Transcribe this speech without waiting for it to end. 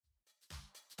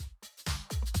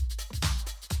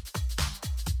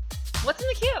What's in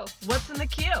the queue? What's in the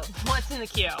queue? What's in the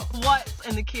queue? What's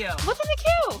in the queue? What's in the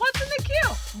queue? What's in the queue?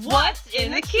 What's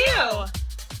in the queue?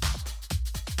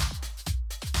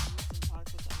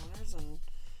 Talked with the owners and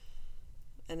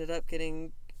ended up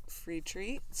getting free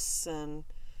treats and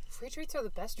Free treats are the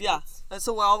best treats. yeah. And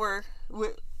so while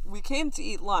we came to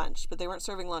eat lunch, but they weren't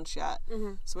serving lunch yet.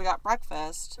 Mm-hmm. So we got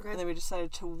breakfast, Okay. and then we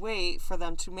decided to wait for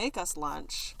them to make us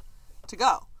lunch to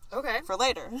go Okay. for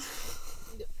later.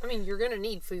 I mean, you're going to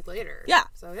need food later. Yeah.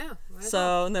 So, yeah. might as well.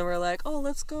 So, and then we're like, oh,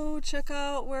 let's go check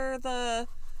out where the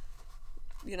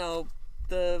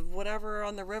whatever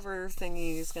on the river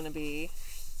thingy is going to be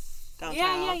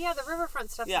downtown. Yeah. The riverfront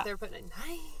stuff Yeah. that they're putting in.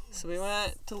 Nice. So we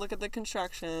went to look at the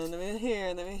construction, then we went here,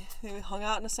 and then we hung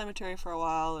out in a cemetery for a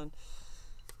while, and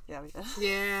yeah, we did.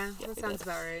 Yeah, Yeah, that we sounds did.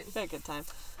 about right. We had a good time.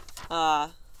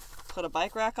 Put a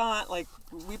bike rack on, like,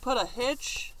 we put a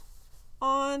hitch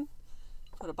on,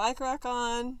 put a bike rack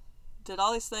on, did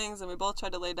all these things, and we both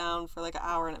tried to lay down for like an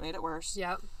hour, and it made it worse.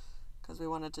 Yep. Because we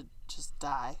wanted to just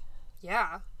die.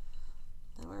 Yeah.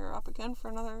 Then we were up again for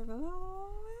another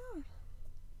hour.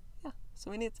 Yeah, so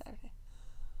we need Saturday.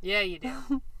 Yeah, you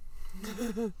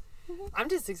do. I'm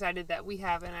just excited that we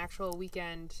have an actual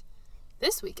weekend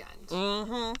this weekend.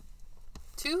 Mm-hmm.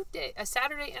 2 days, a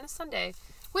Saturday and a Sunday,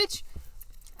 which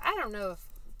I don't know if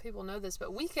people know this,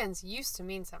 but weekends used to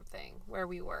mean something where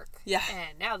we work. Yeah.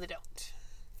 And now they don't.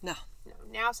 No. No,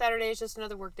 now Saturday is just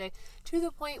another work day, to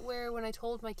the point where when I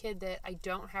told my kid that I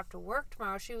don't have to work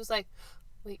tomorrow, she was like,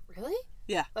 wait, really?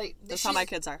 Yeah. Like, That's how my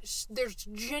kids are. They're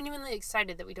genuinely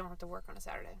excited that we don't have to work on a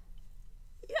Saturday.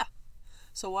 Yeah.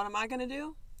 So what am I going to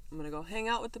do? I'm going to go hang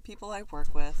out with the people I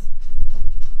work with.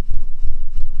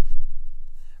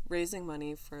 Raising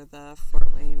money for the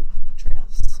Fort Wayne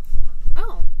trails.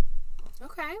 Oh,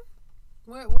 okay.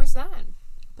 Where's that?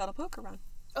 Battle Poker Run.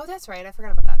 Oh, that's right. I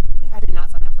forgot about that. Yeah. I did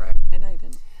not sign up for it. I know you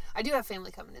didn't. I do have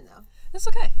family coming in, though. It's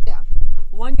okay. Yeah.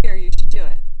 1 year you should do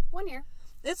it. 1 year.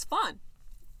 It's fun.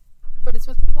 But it's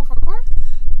with people from work?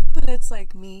 But it's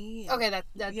like me. And Okay, that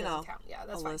you doesn't know, count. Yeah,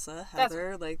 that's Alyssa, fine.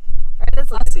 Heather, like Right,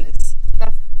 that's legitimate. Aussies.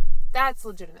 That's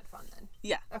legitimate fun, then.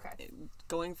 Yeah. Okay.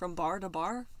 Going from bar to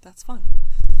bar, that's fun.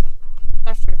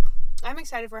 That's true. I'm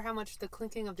excited for how much the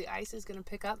clinking of the ice is going to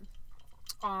pick up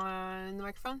on the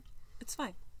microphone. It's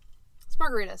fine. It's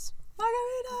margaritas.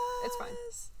 Margaritas. It's fine.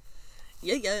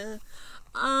 Yeah.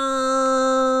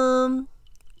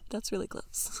 That's really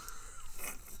close.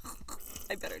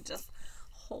 I better just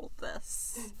hold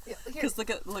this. Yeah, here. Because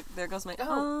look, there goes my.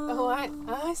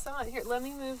 I saw it. Here, let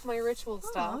me move my ritual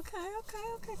stuff. Okay,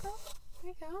 girl.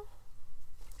 There you go.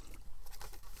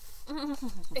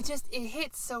 It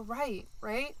hits so right?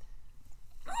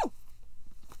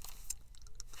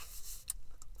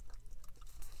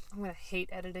 I'm gonna hate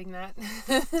editing that.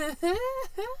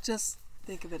 Just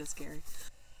think of it as Gary.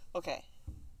 Okay,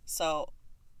 so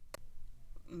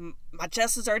my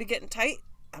chest is already getting tight.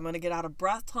 I'm gonna get out of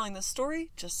breath telling this story,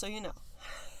 just so you know.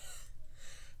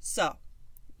 So,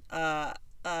 last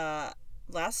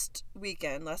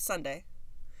Sunday,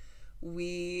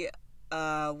 we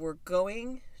were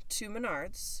going to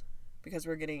Menards because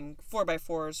we're getting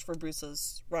 4x4s for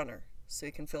Bruce's runner, so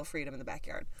he can feel freedom in the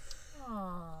backyard.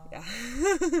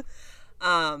 Aww.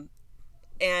 Yeah.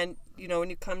 And you know when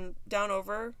you come down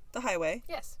over the highway,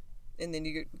 Yes. and then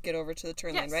you get over to the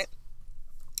turn Yes. lane, right?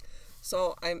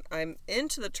 So I'm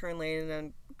into the turn lane and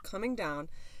I'm coming down,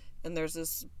 and there's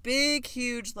this big,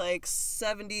 huge, like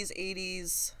 70s,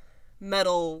 80s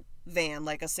metal van,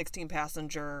 like a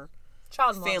 16-passenger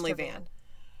Child monster family van.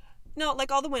 No,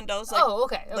 like all the windows. Like, Oh,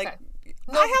 okay. Like,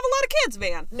 No. I have a lot of kids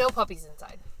van. No puppies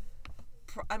inside.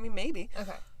 I mean, maybe.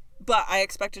 Okay. But I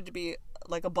expected to be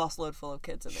like a busload full of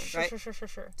kids in there, right?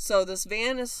 Sure. So this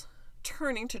van is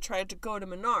turning to try to go to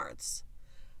Menards.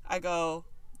 I go,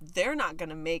 they're not going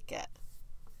to make it.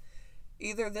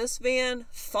 Either this van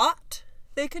thought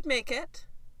they could make it,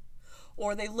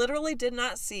 or they literally did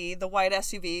not see the white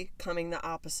SUV coming the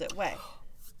opposite way.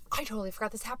 I totally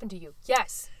forgot this happened to you.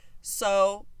 Yes.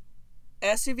 So,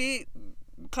 SUV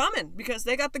coming because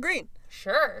they got the green.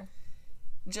 Sure.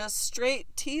 Just straight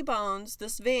T-bones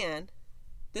this van,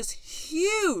 this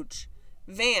huge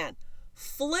van,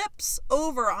 flips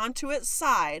over onto its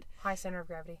side, High center of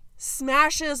gravity.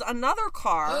 smashes another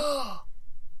car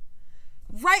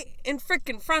right in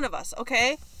frickin' front of us,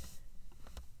 okay?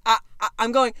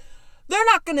 I'm going, they're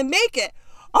not gonna make it.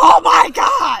 Oh my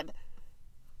God!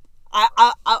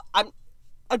 I'm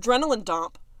adrenaline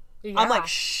dump. Yeah. I'm like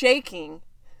shaking.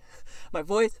 My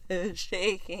voice is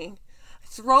shaking. I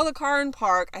throw the car in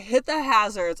park. I hit the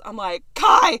hazards. I'm like,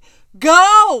 Kai,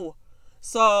 go!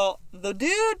 So the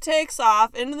dude takes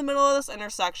off into the middle of this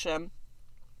intersection.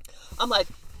 I'm like,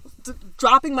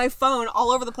 dropping my phone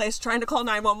all over the place trying to call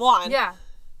 911. Yeah.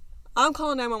 I'm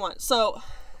calling 911. So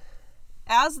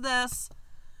as this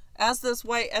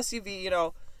white SUV, you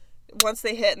know, once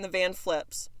they hit and the van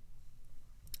flips,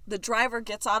 the driver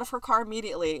gets out of her car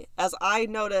immediately as I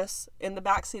notice in the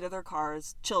backseat of their car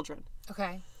is children.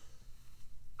 Okay.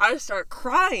 I start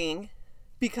crying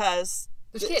because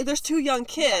There's 2 young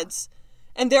kids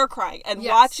and they're crying. And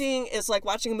Yes. watching is like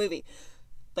watching a movie.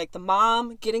 Like the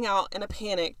mom getting out in a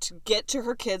panic to get to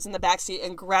her kids in the backseat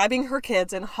and grabbing her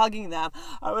kids and hugging them.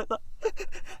 I was like,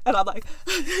 and I'm like,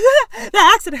 the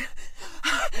accident,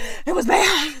 it was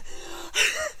bad.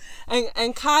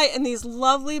 And Kai and these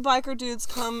lovely biker dudes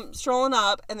come strolling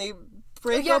up and they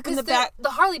break open the back.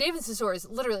 The Harley Davidson store is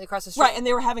literally across the street. Right, and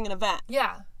they were having an event.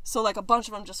 Yeah. So like a bunch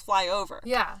of them just fly over.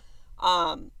 Yeah.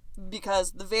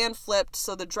 Because the van flipped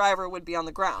so the driver would be on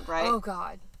the ground, right? Oh,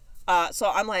 God. So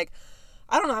I'm like,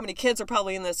 I don't know how many kids are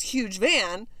probably in this huge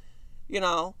van, you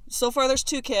know. So far there's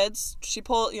 2 kids.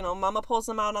 Mama pulls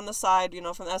them out on the side, you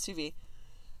know, from the SUV.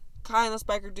 Kai and this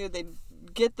biker dude, they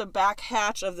get the back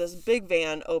hatch of this big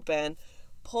van open,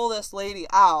 pull this lady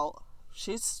out.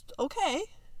 She's okay.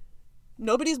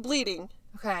 Nobody's bleeding.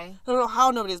 Okay. I don't know how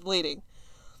nobody's bleeding.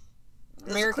 This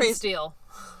is American crazy. Steel.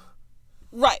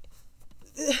 Right.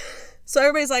 So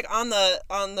everybody's like on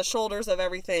the shoulders of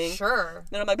everything. Sure.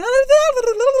 And I'm like,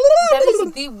 That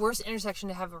is the worst intersection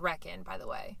to have a wreck in, by the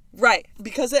way. right,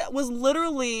 because it was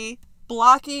literally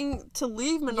blocking to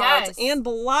leave Menards Yes. and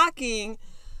blocking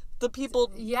the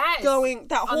people Yes. going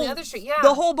that On whole the other street, yeah.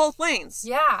 the whole both lanes.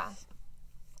 Yeah.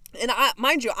 And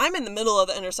mind you, I'm in the middle of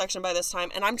the intersection by this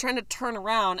time, and I'm trying to turn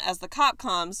around as the cop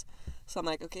comes. So I'm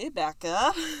like, okay, back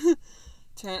up.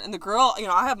 And the girl, you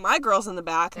know, I have my girls in the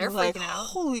back. They're and like, freaking out.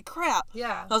 holy crap.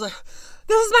 Yeah. I was like,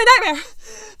 this is my nightmare.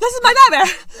 This is my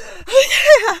nightmare.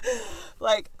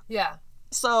 Like, Yeah.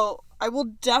 so I will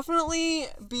definitely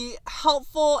be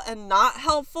helpful and not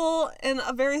helpful in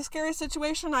a very scary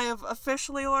situation. I have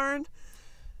officially learned.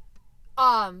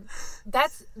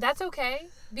 That's okay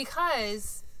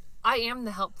because I am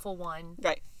the helpful one.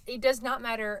 Right. It does not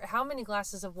matter how many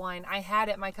glasses of wine I had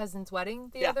at my cousin's wedding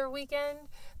the other weekend.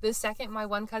 The second my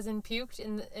one cousin puked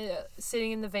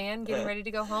sitting in the van, getting ready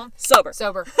to go home. Sober.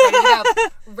 Ready to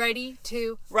go. Ready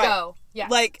to Right. go. Yeah.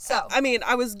 Like, so. I mean,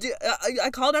 I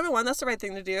called everyone. That's the right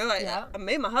thing to do. I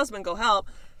made my husband go help.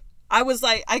 I was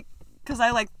like, because I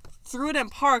like threw it in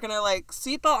park and I like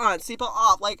seatbelt on, seatbelt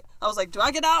off. Like, I was like, do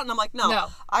I get out? And I'm like, no.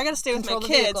 I got to stay Control with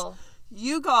the my kids. vehicle.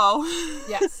 You go.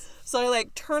 Yes. So I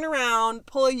like turn around,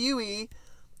 pull a Yui,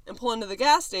 and pull into the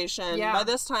gas station. Yeah. By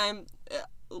this time,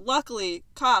 luckily,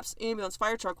 cops, ambulance,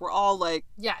 fire truck were all like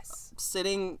Yes.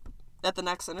 sitting at the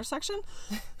next intersection.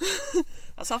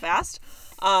 That's how fast.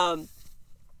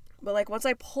 But like once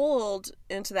I pulled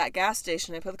into that gas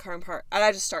station, I put the car in park, and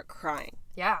I just start crying.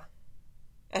 Yeah.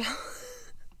 And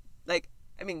like,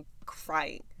 I mean,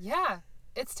 crying. Yeah.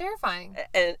 It's terrifying.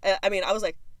 And I mean, I was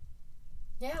like,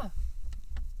 Yeah.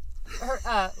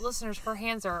 Her listeners, her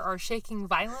hands are shaking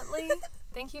violently.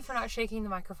 Thank you for not shaking the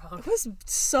microphone. it was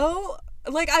so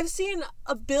like I've seen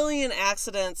a billion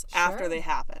accidents after Sure. they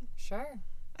happen. Sure.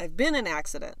 I've been in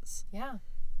accidents, Yeah.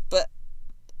 but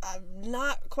I've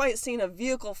not quite seen a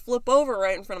vehicle flip over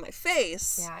right in front of my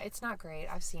face. Yeah, it's not great.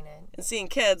 I've seen it. And seeing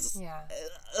kids, Yeah.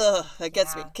 that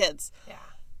gets me. Yeah. Kids.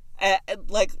 Yeah.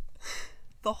 Like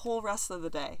the whole rest of the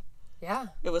day, Yeah.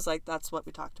 it was like that's what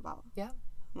we talked about. Yeah.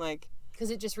 Like, Because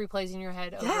it just replays in your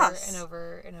head over Yes. and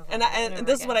over and over. and over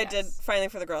this is again. what I did Yes. finally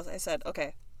for the girls. I said,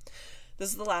 okay, this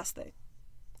is the last thing.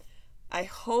 I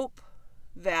hope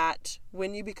that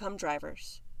when you become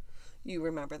drivers, you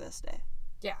remember this day.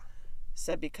 Yeah.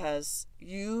 Said because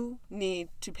you need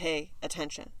to pay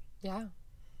attention. Yeah.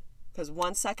 Because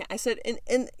 1 second, I said,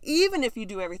 and even if you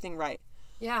do everything right,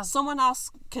 Yeah. someone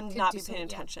else cannot do be paying something, yeah.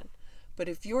 attention. But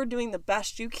if you're doing the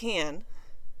best you can,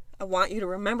 I want you to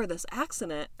remember this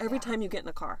accident every time you get in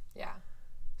a car. Yeah.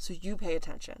 So you pay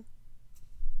attention.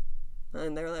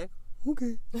 And they're like,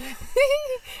 okay. I'm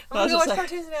I gonna was go watch just like-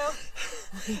 cartoons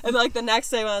now. And like the next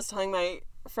day when I was telling my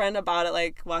friend about it,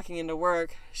 like walking into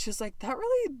work, she was like, that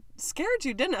really scared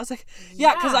you, didn't it? I was like,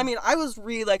 yeah, because Yeah. I mean, I was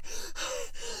really like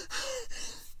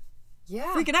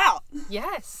Yeah. freaking out.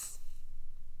 Yes.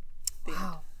 The end.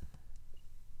 Wow.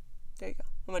 There you go.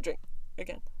 I'm gonna drink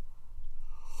again.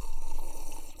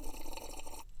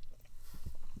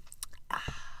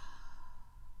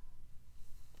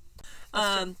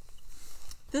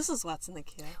 This is what's in the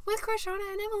queue. With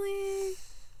Krishana and Emily.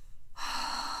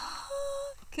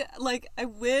 Like, I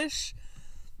wish,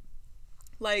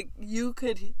 like, you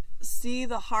could see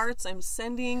the hearts I'm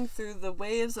sending through the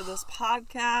waves of this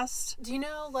podcast. Do you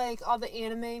know, like, all the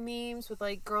anime memes with,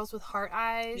 like, girls with heart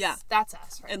eyes? Yeah. That's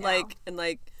us right And now.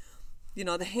 like, you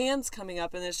know, the hands coming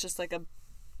up, and it's just like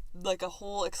a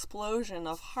whole explosion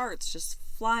of hearts just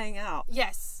flying out.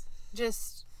 Yes.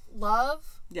 Just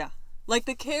love. Yeah. Like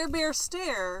the Care Bear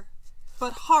stare,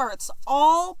 but hearts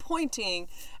all pointing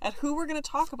at who we're going to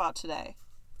talk about today.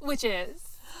 Which is...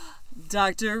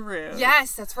 Dr. Ruth.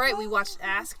 Yes, that's right. We watched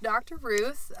Ask Dr.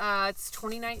 Ruth. It's a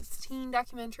 2019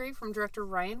 documentary from director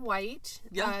Ryan White.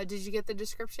 Yeah. Did you get the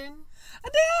description? I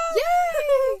did!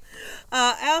 Yay!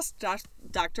 Ask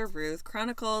Dr. Ruth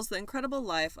chronicles the incredible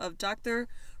life of Dr.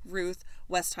 Ruth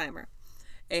Westheimer,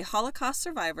 a Holocaust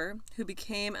survivor who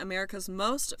became America's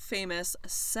most famous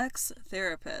sex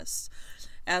therapist.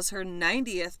 As her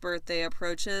 90th birthday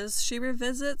approaches, she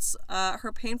revisits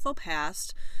her painful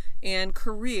past and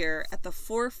career at the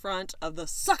forefront of the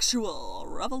sexual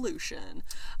revolution.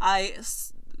 I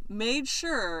made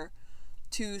sure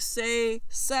to say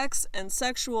sex and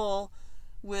sexual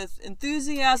with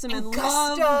enthusiasm and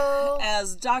gusto. love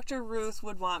as Dr. Ruth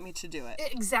would want me to do it.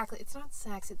 Exactly. It's not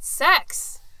sex. It's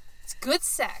sex. It's good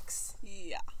sex.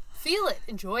 Yeah. Feel it.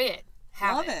 Enjoy it.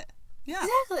 Have Love it. Yeah.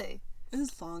 Exactly.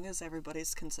 As long as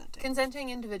everybody's consenting.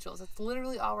 Consenting individuals. That's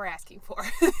literally all we're asking for.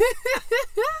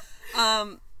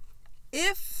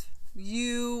 If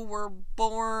you were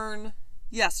born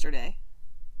yesterday,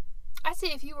 I say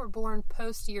if you were born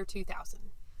post year 2000.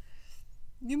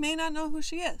 you may not know who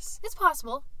she is. It's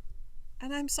possible.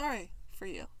 And I'm sorry for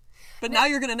you. But now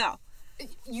you're going to know.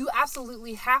 You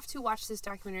absolutely have to watch this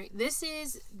documentary.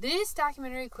 This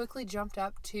documentary quickly jumped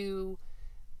up to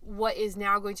what is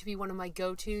now going to be one of my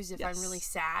go-tos if Yes. I'm really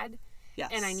sad Yes.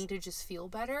 and I need to just feel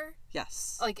better.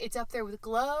 Yes. Like, it's up there with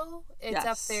Glow. It's up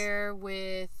Yes. there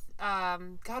with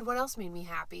God, what else made me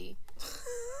happy?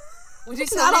 We do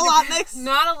Not a something lot, to- Nix.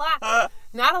 Not a lot.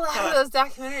 Not a lot of those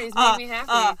documentaries made me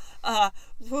happy.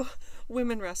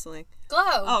 Women wrestling. Glow.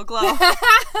 Oh, Glow.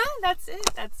 That's it.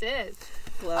 That's it.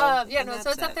 Glow. Yeah, And no, so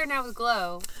that's it's up it. there now with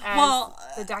Glow as Well,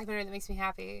 the documentary that makes me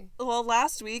happy. Well,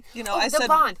 last week, you know, Oh, I the said...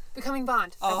 Bond. Becoming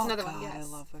Bond. That's Oh, another God, one, yes. I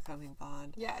love Becoming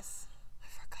Bond. Yes. I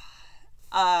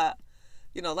forgot.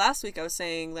 You know, last week I was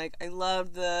saying, like, I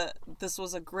loved this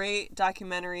was a great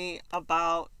documentary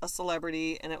about a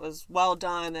celebrity, and it was well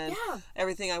done and Yeah.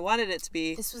 everything I wanted it to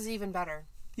be. This was even better.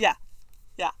 Yeah.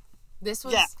 Yeah. This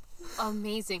was Yeah.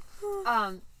 amazing.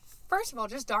 First of all,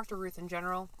 just Dr. Ruth in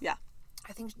general. Yeah.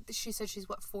 I think she said she's,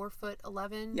 what,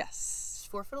 4'11"? Yes. She's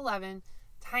 4'11",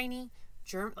 tiny,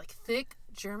 thick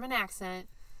German accent.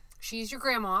 She's your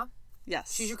grandma.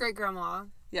 Yes. She's your great grandma.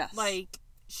 Yes. Like,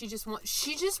 she just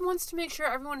wants to make sure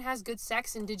everyone has good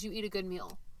sex, and did you eat a good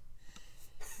meal?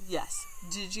 Yes.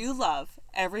 Did you love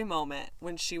every moment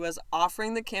when she was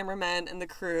offering the cameramen and the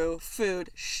crew food,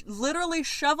 literally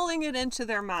shoveling it into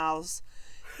their mouths?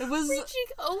 It was... Reaching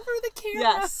over the camera.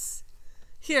 Yes.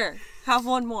 Here, have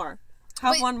one more.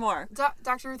 Have Wait. one more.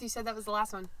 Dr. Ruth, you said that was the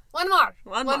last one. One more.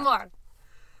 One One more. more.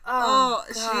 Oh,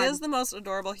 She God. is the most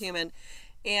adorable human,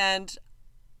 and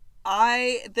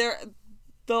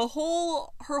her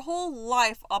whole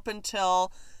life up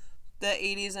until the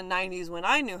 80s and 90s when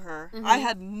I knew her, I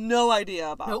had no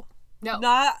idea about. Nope. No.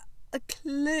 Not a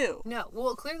clue. No.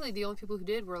 Well, clearly the only people who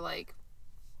did were like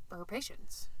her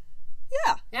patients.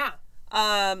 Yeah.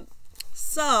 Yeah.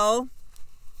 So,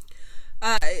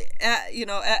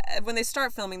 when they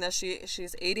start filming this,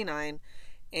 she's 89,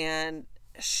 and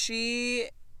she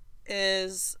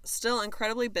is still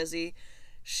incredibly busy.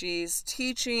 She's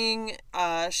teaching.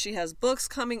 She has books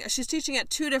coming. She's teaching at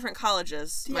 2 different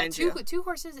colleges, mind you. Two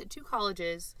courses at 2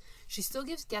 colleges. She still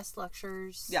gives guest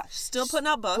lectures. Yeah, she's still putting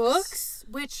out books. Books,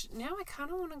 which now I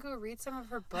kind of want to go read some of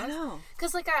her books. I know.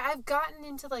 Because, like, I've gotten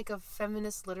into, like, a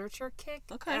feminist literature kick.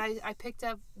 Okay. And I picked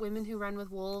up Women Who Run with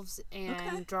Wolves and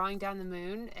Okay. Drawing Down the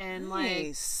Moon. And,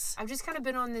 Nice. like, I've just kind of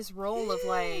been on this roll of,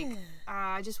 like,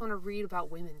 I just want to read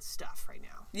about women's stuff right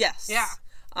now. Yes. Yeah.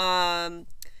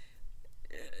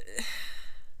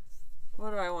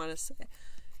 What do I want to say?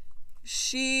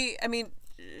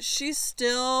 She's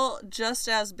still just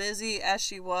as busy as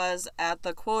she was at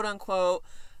the quote unquote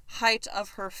height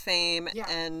of her fame Yeah.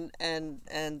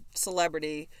 and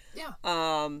celebrity. Yeah.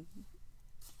 And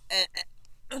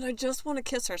I just want to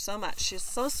kiss her so much. She's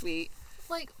so sweet.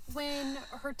 Like, when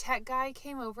her tech guy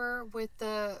came over with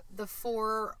the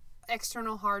 4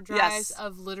 external hard drives Yes.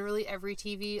 of literally every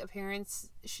TV appearance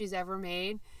she's ever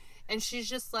made, and she's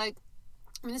just like,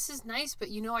 I mean, this is nice, but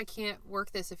you know I can't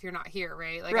work this if you're not here,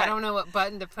 right? Like, Right. I don't know what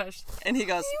button to push. And he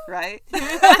goes, right?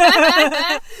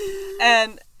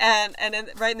 and then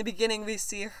right in the beginning, we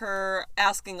see her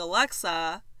asking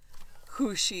Alexa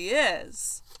who she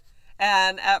is.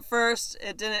 And at first,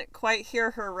 it didn't quite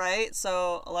hear her right,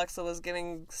 so Alexa was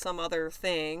giving some other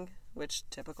thing, which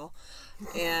typical.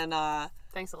 And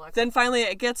Thanks, Alexa. then finally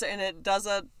it gets it, and it does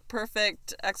a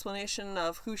perfect explanation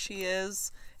of who she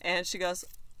is. And she goes,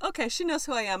 okay, she knows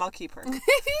who I am. I'll keep her.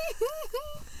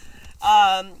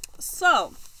 I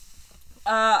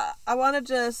want to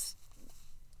just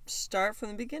start from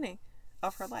the beginning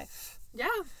of her life. Yeah,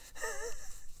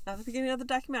 Not the beginning of the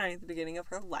documentary, the beginning of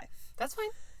her life. that's fine.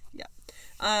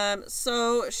 Yeah.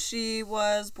 So she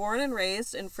was born and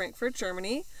raised in Frankfurt,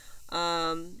 Germany,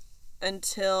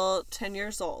 until 10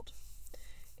 years old.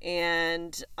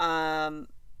 And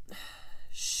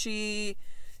she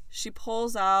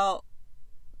pulls out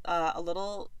a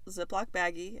little Ziploc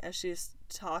baggie as she's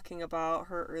talking about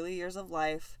her early years of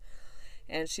life,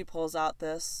 and she pulls out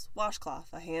this washcloth,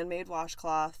 a handmade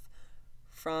washcloth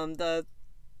from the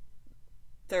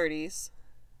 30s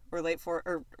or late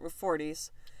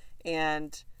 40s,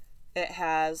 and it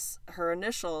has her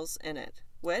initials in it,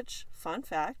 which, fun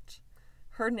fact,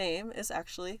 her name is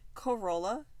actually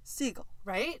Corolla Siegel.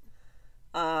 Right?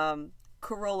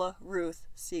 Corolla Ruth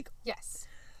Siegel. Yes.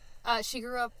 She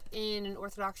grew up in an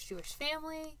Orthodox Jewish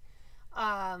family,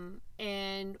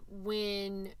 and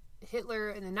when Hitler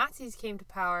and the Nazis came to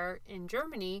power in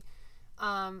Germany,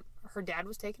 her dad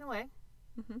was taken away.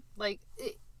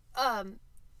 Mm-hmm.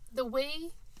 The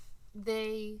way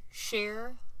they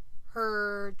share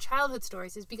her childhood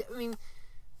stories is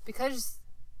because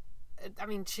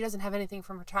she doesn't have anything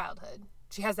from her childhood.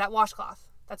 She has that washcloth.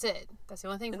 That's it. That's the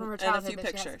only thing from her childhood. And a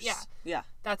few pictures. She has. Yeah.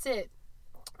 That's it.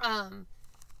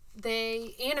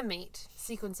 They animate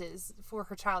sequences for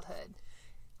her childhood.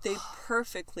 They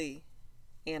perfectly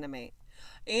animate.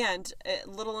 And a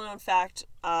little known fact,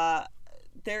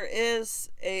 there is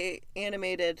a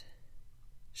animated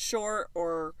short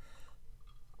or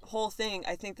whole thing,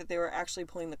 I think, that they were actually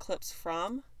pulling the clips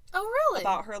from. Oh, really?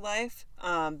 About her life.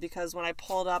 Because when I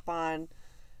pulled up on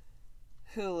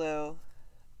Hulu,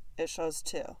 it shows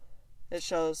two. It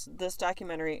shows this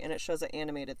documentary and it shows an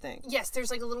animated thing. Yes,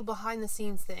 there's like a little behind the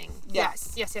scenes thing. Yeah.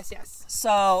 Yes.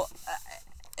 So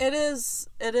it is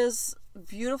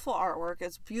beautiful artwork.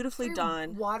 It's beautifully Very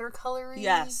done. Watercolory.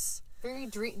 Yes. Very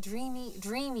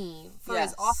dreamy. For Yes.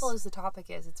 as awful as the topic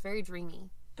is, it's very dreamy.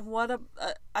 And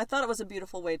I thought it was a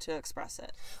beautiful way to express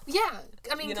it. Yeah,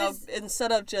 I mean,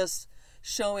 instead of just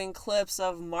showing clips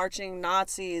of marching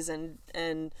Nazis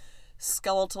and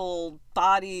skeletal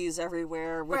bodies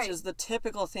everywhere, which Right. is the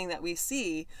typical thing that we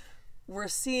see, we're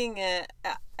seeing it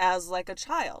as like a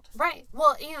child. right.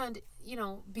 Well, and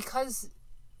because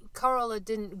Carola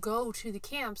didn't go to the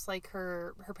camps like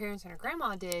her parents and her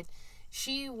grandma did,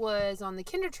 she was on the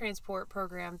Kindertransport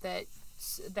program that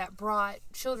brought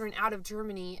children out of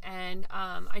Germany, and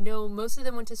I know most of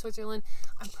them went to Switzerland.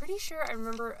 I'm pretty sure I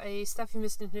remember a Stuff You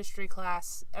Missed in History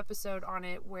class episode on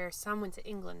it where some went to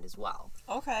England as well.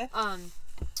 Okay.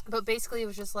 But basically it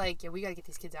was just like, yeah, we gotta get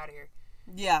these kids out of here.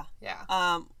 Yeah.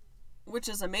 Yeah. Which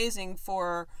is amazing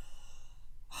for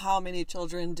how many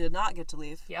children did not get to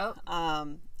leave. Yep.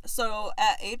 So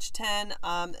at age 10,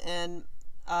 in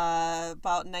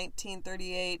about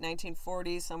 1938,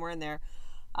 1940, somewhere in there,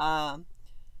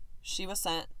 she was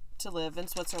sent to live in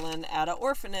Switzerland at an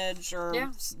orphanage, or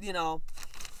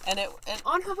and it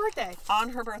On her birthday. on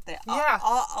her birthday. Yeah.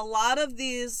 A lot of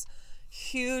these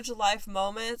huge life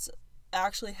moments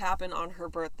actually happen on her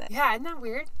birthday. Yeah, isn't that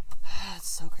weird? That's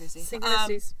so crazy.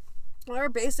 Synchronicities. They're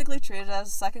basically treated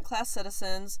as second-class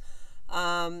citizens.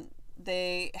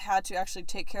 They had to actually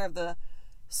take care of the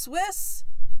Swiss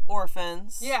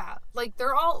orphans. Yeah, like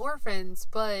they're all orphans,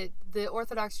 but the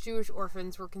Orthodox Jewish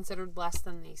orphans were considered less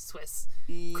than the Swiss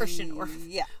Christian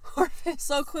Yeah. orphans.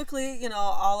 So quickly,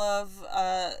 all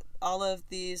of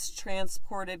these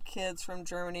transported kids from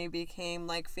Germany became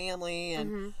like family,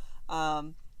 and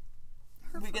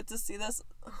we get to see this.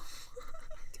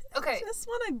 Okay, I just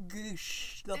want to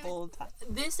goosh the whole time.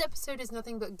 this episode is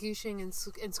nothing but gooshing and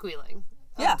squealing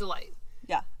of Yeah. delight.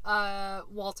 Yeah.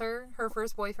 Walter, her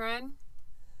first boyfriend.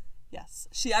 Yes.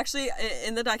 She actually,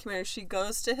 in the documentary, she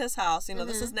goes to his house.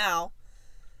 This is now.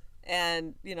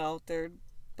 And, they're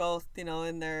both,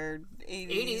 in their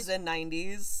 80s and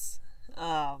 90s.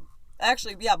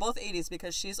 Actually, yeah, both 80s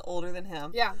because she's older than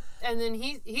him. Yeah, and then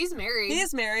he's married.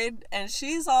 He's married, and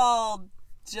she's all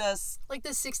just... Like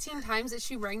the 16 times that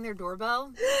she rang their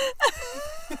doorbell.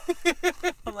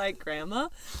 I'm like, Grandma?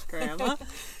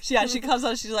 She comes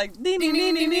out, she's like, ding, ding,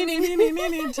 ding, ding, ding, ding, ding,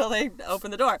 ding, ding, until they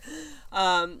open the door.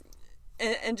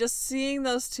 And just seeing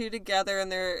those two together,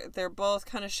 and they're both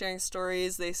kind of sharing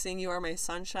stories. They sing "You Are My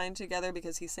Sunshine" together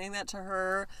because he sang that to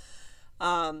her.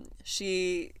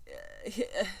 She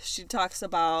talks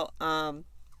about,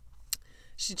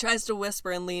 she tries to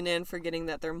whisper and lean in, forgetting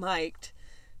that they're mic'd,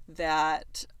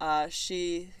 that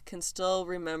she can still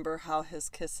remember how his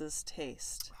kisses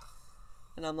taste.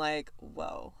 And I'm like,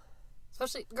 whoa.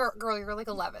 Especially, girl, you're like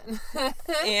 11.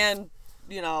 And,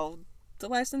 you know, the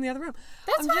wife's in the other room.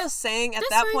 That's I'm fine. just saying, at That's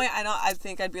that fine. point, I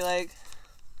think I'd be like,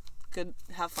 good,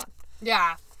 have fun.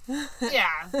 Yeah.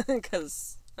 Yeah.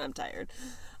 Because I'm tired.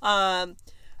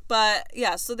 But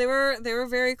yeah, so they were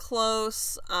very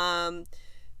close.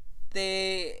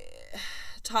 They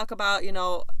talk about, you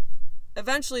know,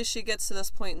 eventually she gets to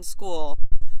this point in school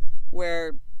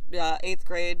where 8th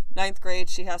grade, 9th grade,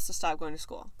 she has to stop going to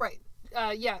school. Right.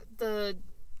 Yeah, the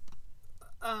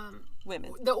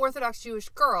Women. the Orthodox Jewish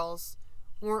girls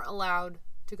weren't allowed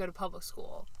to go to public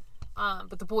school,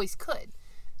 but the boys could.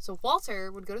 So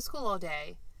Walter would go to school all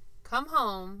day, come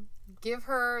home, give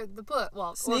her the book.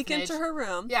 Well, Sneak orphanage. into her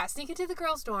room. Yeah, sneak into the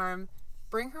girls' dorm,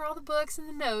 bring her all the books and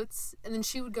the notes, and then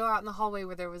she would go out in the hallway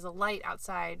where there was a light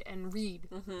outside and read.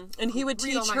 Mm-hmm. And he would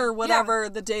Read all teach night. her whatever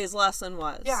the day's lesson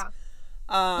was. Yeah.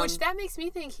 Which that makes me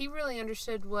think he really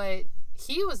understood what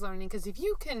he was learning, because if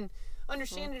you can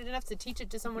understand it enough to teach it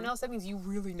to someone else, that means you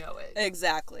really know it.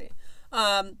 Exactly.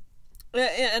 And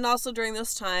also during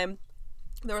this time,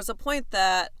 there was a point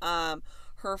that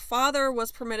her father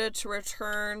was permitted to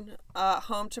return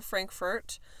home to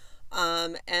Frankfurt.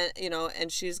 And you know,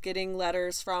 and she's getting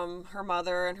letters from her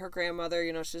mother and her grandmother.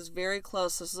 You know, she's very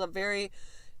close. This is a very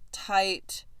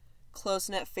tight,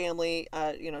 close-knit family.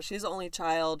 You know, she's the only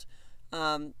child.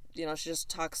 You know, she just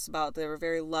talks about they were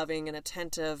very loving and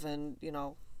attentive, and, you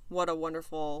know, what a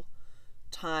wonderful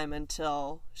time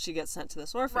until she gets sent to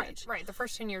this orphanage. Right. The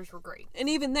first 10 years were great. And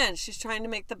even then, she's trying to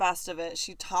make the best of it.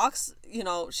 She talks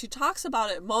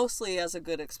about it mostly as a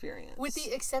good experience. With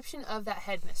the exception of that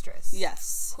headmistress.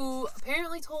 Yes. Who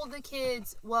apparently told the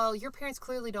kids, well, your parents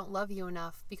clearly don't love you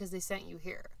enough because they sent you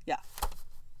here. Yeah.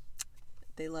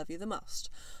 They love you the most.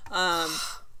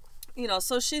 You know,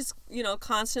 so she's, you know,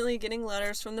 constantly getting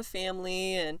letters from the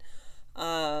family, and,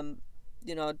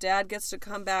 you know, Dad gets to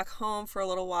come back home for a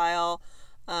little while,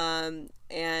 and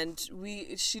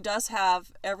she does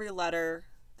have every letter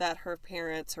that her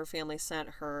family sent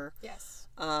her. Yes.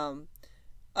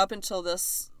 Up until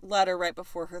this letter right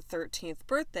before her 13th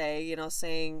birthday, you know,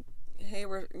 saying, hey,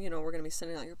 we're going to be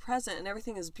sending out your present, and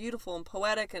everything is beautiful and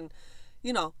poetic, and,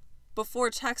 you know, before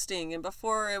texting and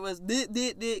before it was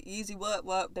easy, what,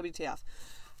 WTF.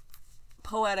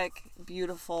 Poetic,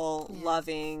 beautiful,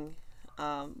 loving,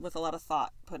 with a lot of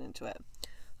thought put into it.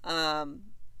 And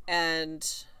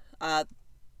the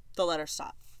letter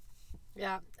stopped.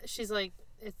 Yeah. She's like,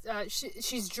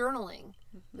 she's journaling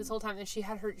this whole time, and she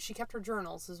kept her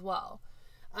journals as well.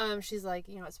 She's like,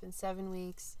 you know, it's been 7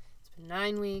 weeks, it's been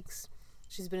 9 weeks.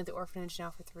 She's been at the orphanage now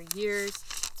for 3 years.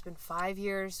 It's been 5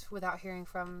 years without hearing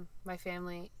from my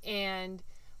family. And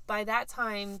by that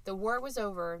time, the war was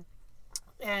over.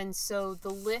 And so the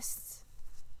list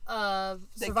of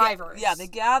survivors. They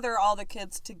gather all the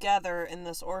kids together in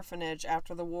this orphanage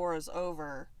after the war is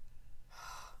over.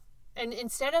 And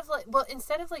instead of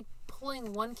like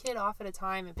pulling one kid off at a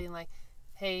time and being like,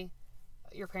 hey,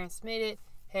 your parents made it.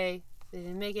 Hey, they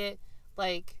didn't make it.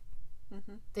 Like,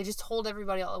 they just told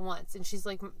everybody all at once. And she's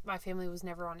like, my family was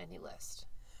never on any list.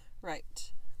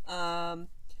 Right.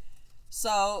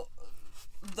 So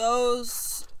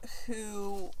those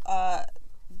who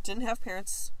didn't have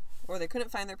parents, or they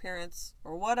couldn't find their parents,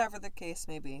 or whatever the case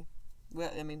may be,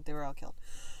 well, I mean, they were all killed.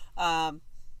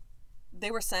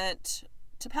 They were sent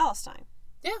to Palestine.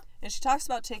 Yeah. And she talks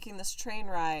about taking this train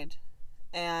ride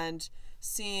and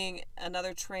seeing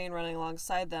another train running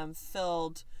alongside them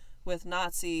filled with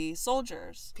Nazi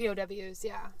soldiers. POWs,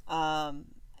 yeah.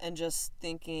 And just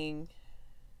thinking,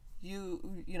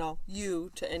 you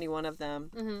to any one of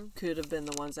them could have been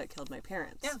the ones that killed my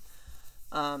parents. Yeah.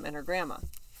 And her grandma.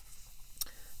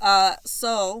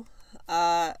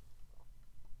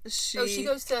 She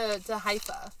goes to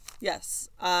Haifa. Yes.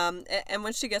 And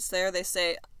when she gets there, they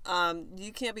say,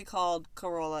 you can't be called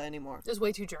Carola anymore. It was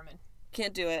way too German.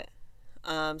 Can't do it.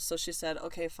 So she said,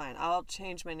 okay, fine, I'll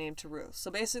change my name to Ruth.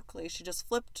 So basically, she just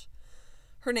flipped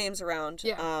her names around.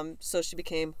 Yeah. So she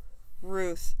became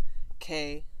Ruth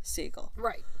K. Siegel.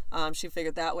 Right. She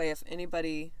figured that way, if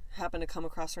anybody happened to come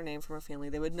across her name from her family,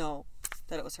 they would know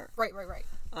that it was her. Right.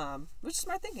 Which is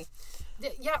smart thinking.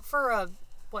 Yeah, for a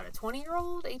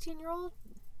 20-year-old, 18-year-old?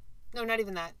 No, not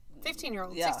even that.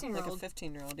 15-year-old, Yeah, 16-year-old. like a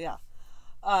 15-year-old, yeah.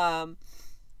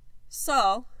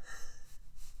 So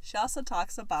she also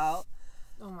talks about,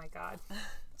 Oh my God.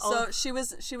 so she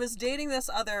was dating this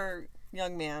other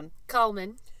young man,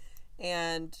 Kalman.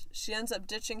 And she ends up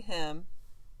ditching him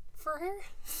For her?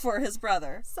 for his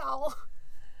brother. Saul.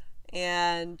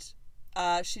 And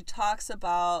she talks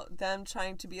about them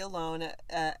trying to be alone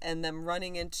and them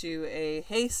running into a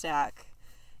haystack.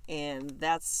 And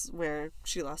that's where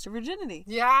she lost her virginity.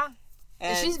 Yeah.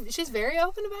 And She's very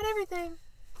open about everything.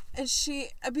 And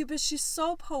but she's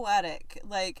so poetic.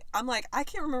 Like, I'm like, I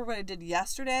can't remember what I did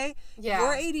yesterday. Yeah.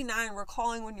 You're 89,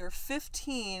 recalling when you were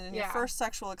 15 and your Yeah. first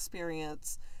sexual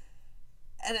experience.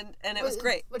 And it was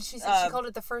great. What did she say? She called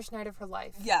it the first night of her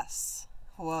life. Yes.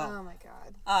 Whoa. Oh my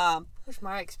god. Um, Wish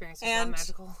my experience was and- that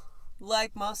magical.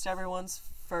 like most everyone's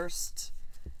first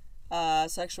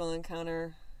sexual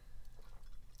encounter,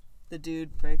 the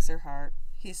dude breaks her heart.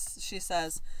 She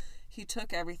says, he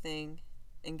took everything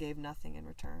and gave nothing in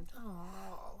return.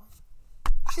 Oh.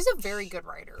 She's a very good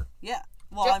writer. Yeah.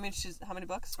 Well, Yeah. I mean, she's how many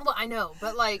books? Well, I know,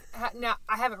 but like now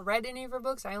I haven't read any of her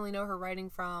books. I only know her writing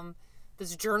from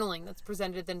this journaling that's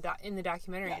presented in the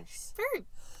documentary, and she's very,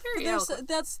 very eloquent.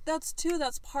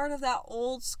 That's part of that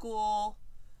old school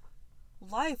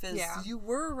life is Yeah. you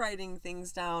were writing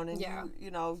things down and Yeah.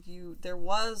 you there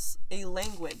was a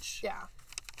language. Yeah.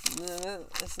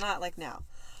 It's not like now.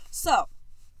 So,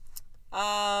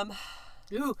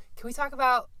 Ooh, can we talk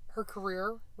about her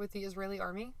career with the Israeli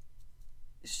army?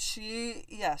 she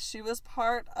was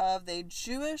part of the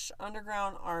Jewish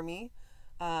underground army.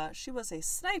 She was a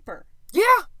sniper.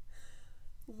 Yeah.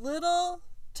 Little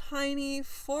tiny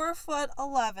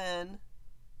 4'11"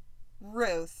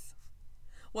 Ruth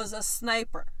was a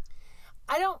sniper.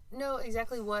 I don't know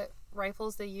exactly what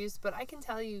rifles they used, but I can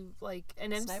tell you, like,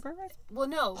 an Sniper rifle? Well,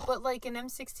 no, but like an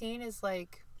M16 is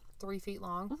like 3 feet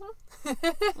long.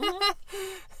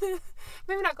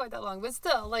 Maybe not quite that long, but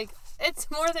still, like, it's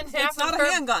more than half. It's not of a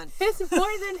her, handgun. It's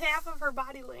more than half of her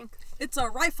body length. It's a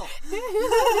rifle.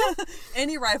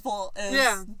 Any rifle is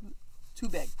Yeah. too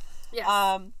big.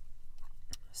 Yeah.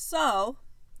 So,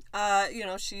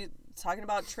 she's talking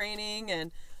about training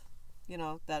and,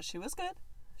 that she was good.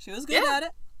 She was good Yeah. at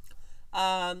it.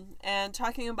 And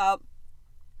talking about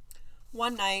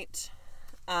one night,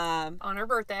 On her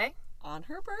birthday. on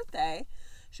her birthday,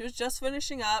 she was just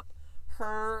finishing up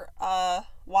her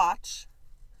watch,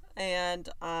 and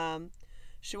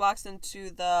she walks into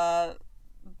the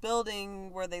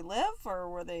building where they live, or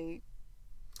where they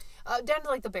Down to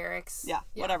like the barracks. yeah,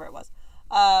 whatever it was.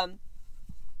 And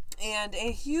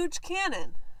a huge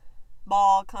cannon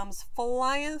ball comes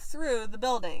flying through the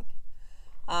building.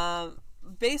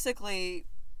 Basically,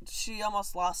 she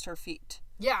almost lost her feet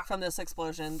Yeah. from this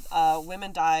explosion.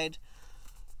 Women died.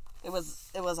 It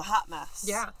was a hot mess.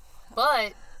 Yeah.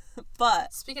 But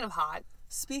But speaking of hot,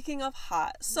 speaking of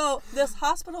hot, so this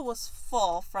hospital was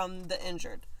full from the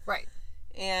injured. right.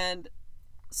 And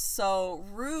so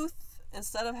Ruth,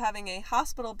 instead of having a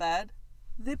hospital bed,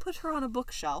 they put her on a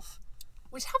bookshelf.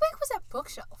 Which, how big was that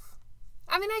bookshelf?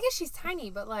 I mean, I guess she's tiny,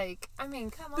 but like, I mean,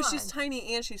 come on. But she's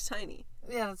tiny and she's tiny.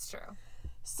 Yeah, that's true.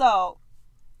 So,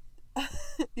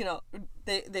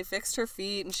 they fixed her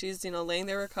feet and she's, laying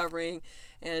there recovering.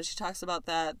 And she talks about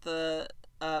that the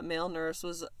male nurse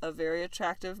was a very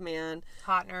attractive man.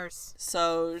 Hot nurse.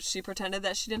 So she pretended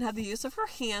that she didn't have the use of her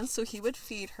hands, so he would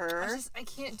feed her. I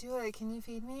can't do it. Can you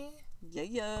feed me?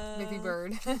 Yeah. Baby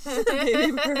bird.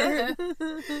 Baby bird.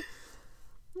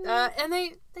 And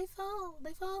they fell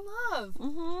in love.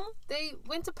 Mm-hmm. They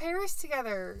went to Paris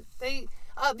together. They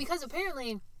because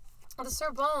apparently the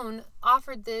Sorbonne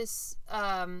offered this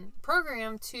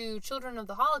program to children of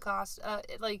the Holocaust.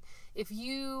 Like if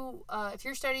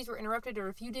your studies were interrupted or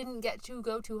if you didn't get to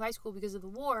go to high school because of the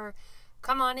war,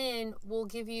 come on in. We'll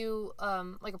give you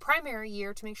like a primary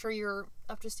year to make sure you're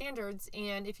up to standards.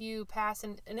 And if you pass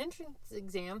an entrance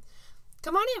exam,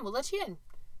 come on in. We'll let you in.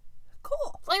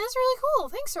 Cool. Like, that's really cool.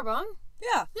 Thanks, Sorbonne.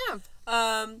 Yeah.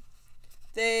 Yeah.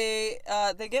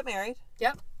 They get married.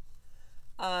 Yep.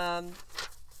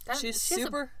 She's she has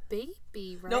super. a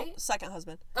baby, right? Nope, second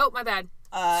husband. Oh, my bad.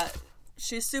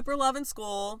 She's super loving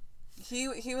school. He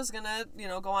was gonna,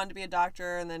 go on to be a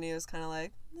doctor, and then he was kind of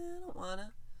like, nah, I don't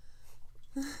wanna.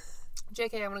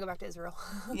 JK, I want to go back to Israel.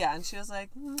 Yeah, and she was like,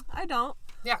 I don't.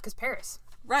 Yeah, because Paris.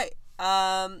 Right.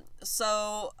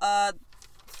 So,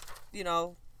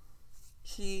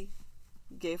 he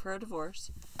gave her a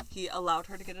divorce. He allowed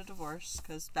her to get a divorce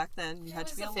because back then you had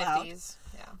to be allowed. 50s.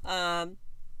 Yeah. Um,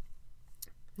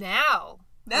 Now,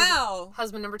 now,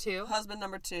 husband number two. husband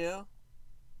number two.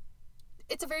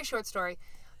 It's a very short story.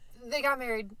 They got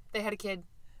married. They had a kid.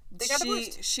 They got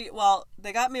divorced.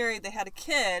 They got married. They had a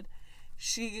kid.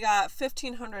 She got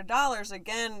 $1,500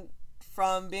 again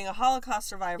from being a Holocaust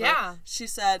survivor. Yeah. She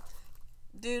said,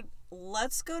 dude,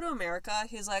 let's go to America.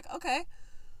 He's like, okay.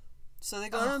 So they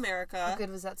go to America. How good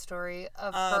was that story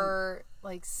of her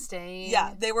like staying?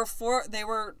 Yeah, they were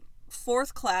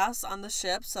fourth class on the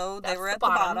ship, so they That's were the at the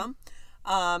bottom.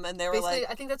 And they were Basically,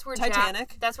 like I think that's where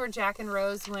Titanic. That's where Jack and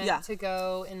Rose went to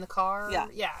go in the car. Yeah.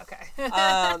 Yeah. Okay.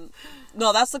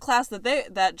 no, that's the class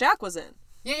that Jack was in.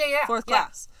 Yeah. Fourth Yeah.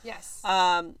 class. Yes.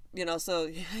 So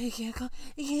you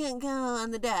can't go on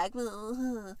the deck.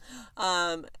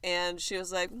 And she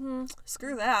was like,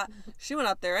 screw that. She went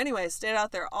up there anyway, stayed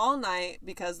out there all night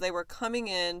because they were coming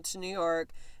in to New York,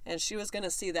 and she was going to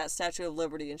see that Statue of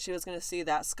Liberty, and she was going to see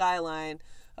that skyline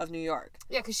of New York.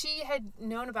 Yeah, because she had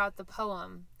known about the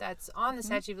poem that's on the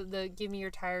statue, the "Give me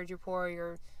your tired, your poor,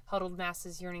 your huddled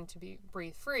masses yearning to be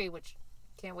breathe free," which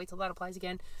can't wait till that applies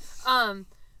again.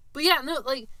 But yeah, no,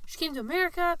 like she came to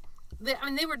America.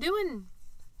 They were doing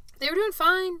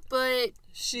fine, but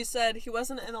She said he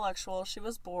wasn't intellectual. She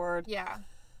was bored. yeah.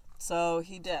 So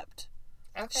he dipped.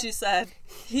 Okay. She said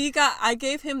I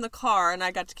gave him the car and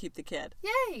I got to keep the kid.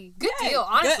 Yay! Good Yay. deal,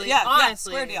 honestly. Good, yeah,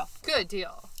 honestly, square deal. Good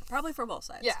deal. Probably for both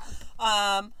sides.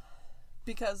 Yeah.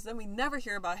 Because then we never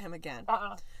hear about him again.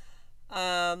 Uh-uh.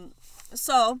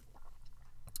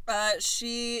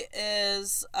 She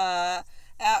is at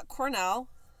Cornell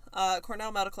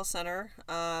Medical Center.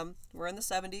 We're in the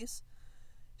 70s.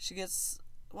 She gets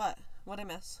what? What'd I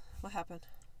miss? What happened?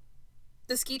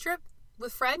 The ski trip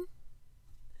with Fred?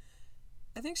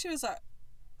 I think she was.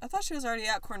 I thought she was already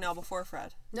at Cornell before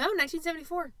Fred. No,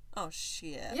 1974. Oh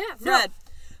shit. Yeah.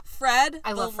 Fred.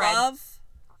 I love the Fred. love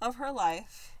of her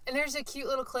life. And there's a cute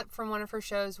little clip from one of her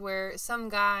shows where some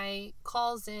guy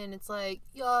calls in. It's like,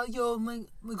 yo, my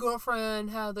girlfriend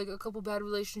had like a couple bad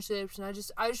relationships, and I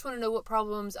just want to know what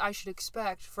problems I should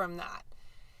expect from that.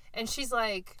 And she's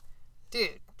like,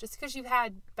 dude, just because you've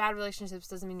had bad relationships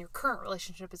doesn't mean your current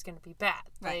relationship is going to be bad.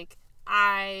 Right. Like,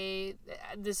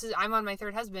 I'm on my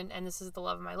third husband, and this is the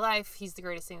love of my life. He's the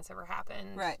greatest thing that's ever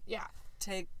happened. Right. Yeah.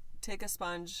 Take a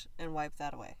sponge and wipe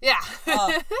that away. Yeah.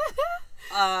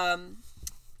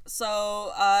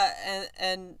 So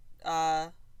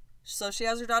she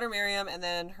has her daughter Miriam and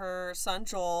then her son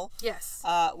Joel. Yes.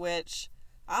 Which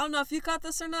I don't know if you caught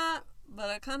this or not, but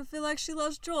I kind of feel like she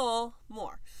loves Joel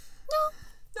more. No,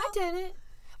 I didn't.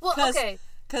 Well, okay.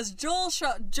 Because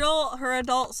Joel, her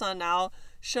adult son now,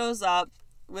 shows up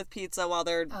with pizza while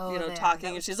they're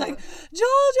talking, and she's like, Joel,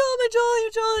 my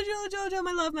Joel,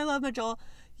 my love, my Joel.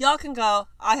 Y'all can go.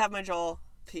 I have my Joel.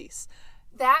 Peace.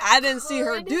 I didn't see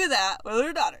her do that with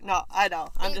her daughter. No, I know.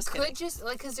 I'm just kidding. It could just,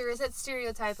 like, because there is that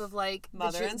stereotype of, like,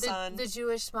 mother and son. The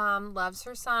Jewish mom loves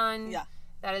her son. Yeah.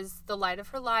 That is the light of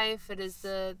her life. It is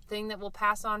the thing that will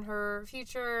pass on her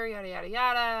future, yada, yada,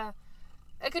 yada.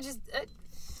 It could just,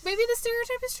 maybe the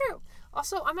stereotype is true.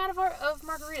 Also, I'm out of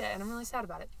margarita, and I'm really sad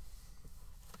about it.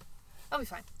 I'll be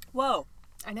fine. Whoa.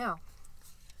 I know.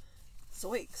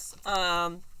 Zoinks.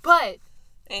 But.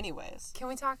 Anyways. Can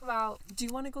we talk about. Do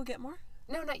you want to go get more?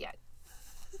 No, not yet.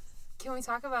 Can we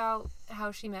talk about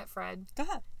how she met Fred? Go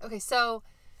ahead. Okay, so,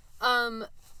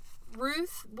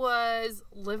 Ruth was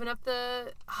living up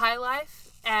the high life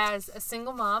as a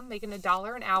single mom, making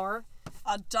 $1 an hour.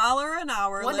 $1 an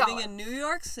hour, $1. living in New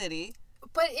York City.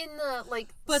 But in the,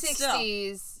 60s, still,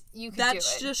 you could do it. That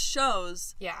just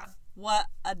shows what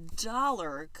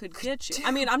 $1 could get you.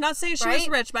 I mean, I'm not saying she was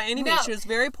rich by any means. She was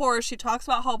very poor. She talks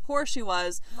about how poor she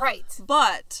was. Right.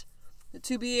 But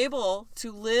to be able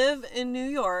to live in New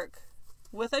York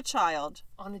with a child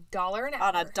on $1 an hour.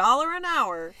 On $1 an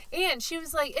hour. And she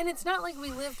was like, and it's not like we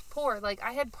lived poor. Like,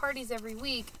 I had parties every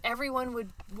week. Everyone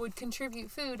would contribute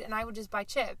food, and I would just buy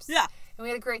chips. Yeah. And we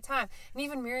had a great time. And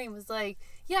even Miriam was like,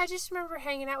 yeah, I just remember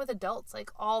hanging out with adults,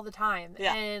 like, all the time.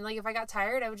 Yeah. And, like, if I got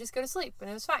tired, I would just go to sleep, and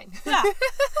it was fine. Yeah.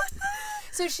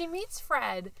 So she meets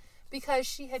Fred because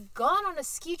she had gone on a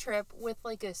ski trip with,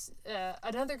 like,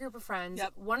 another group of friends.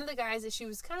 Yep. One of the guys that she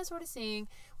was kind of sort of seeing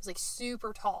was, like,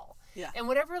 super tall. Yeah. And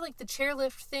whatever, like, the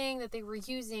chairlift thing that they were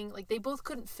using, like, they both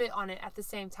couldn't fit on it at the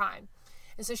same time.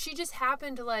 And so she just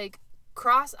happened to, like,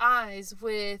 cross eyes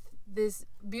with this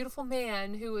beautiful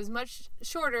man who was much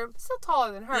shorter, still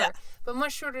taller than her, but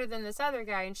much shorter than this other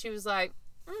guy. And she was like,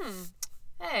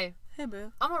 hey,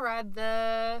 boo. I'm gonna ride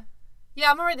the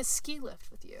ski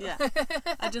lift with you. Yeah.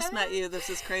 I just met you. This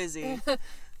is crazy.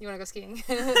 You want to go skiing?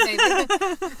 Maybe.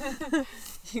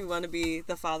 You want to be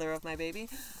the father of my baby?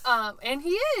 And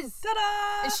he is.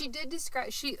 Ta-da! And she did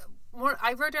describe,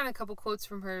 I wrote down a couple quotes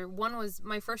from her. One was,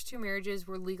 my first 2 marriages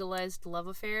were legalized love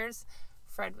affairs.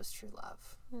 Fred was true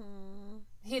love.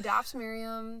 He adopts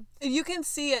Miriam. You can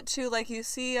see it too. Like, you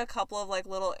see a couple of, like,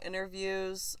 little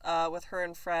interviews with her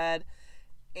and Fred,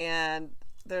 and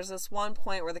there's this one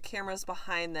point where the camera's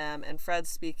behind them and Fred's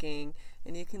speaking,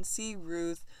 and you can see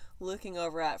Ruth looking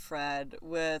over at Fred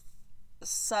with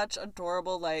such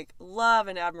adorable, like, love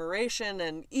and admiration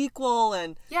and equal,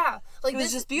 and Yeah, like it was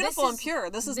this, just beautiful and pure.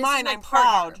 This is mine. my I'm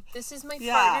partner. proud. This is my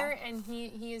Yeah. partner, and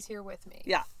he is here with me.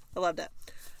 Yeah, I loved it.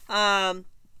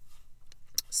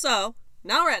 So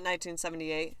now we're at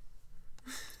 1978.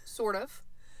 Sort of.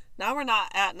 Now we're not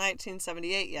at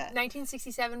 1978 yet.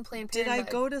 1967, Planned Did Parenthood.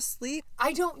 I go to sleep?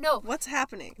 I don't know. What's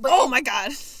happening? But Oh in my God.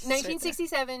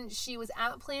 1967, she was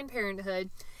at Planned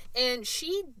Parenthood, and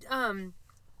she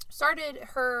started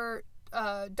her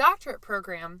doctorate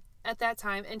program at that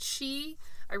time. And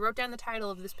I wrote down the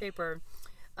title of this paper.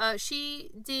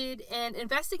 She did an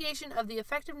investigation of the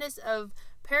effectiveness of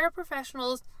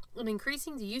paraprofessionals in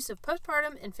increasing the use of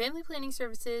postpartum and family planning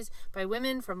services by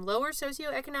women from lower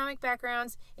socioeconomic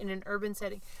backgrounds in an urban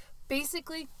setting.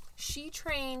 Basically, she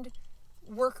trained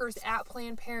workers at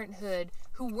Planned Parenthood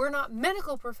who were not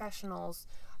medical professionals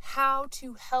how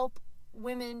to help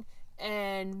women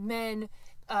and men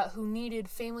who needed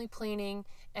family planning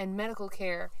and medical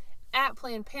care at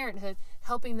Planned Parenthood,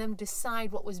 helping them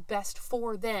decide what was best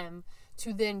for them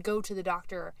to then go to the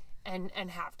doctor and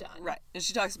have done. Right. And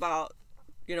she talks about,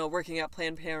 working at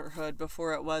Planned Parenthood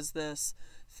before it was this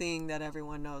thing that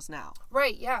everyone knows now.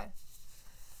 Right, yeah.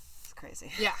 It's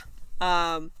crazy. Yeah.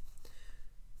 Now.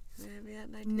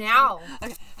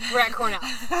 Okay. We're at Cornell.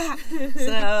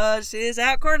 So she's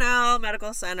at Cornell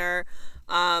Medical Center,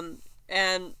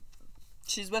 and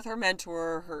she's with her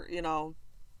mentor, what do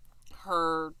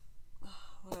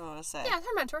I want to say? Yeah,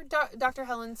 her mentor, Dr.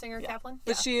 Helen Singer Kaplan.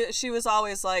 But she was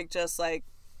always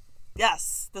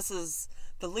yes, this is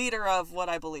the leader of what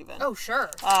I believe in. Oh,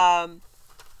 sure.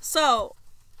 So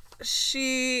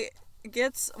she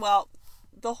gets,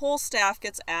 the whole staff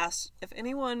gets asked if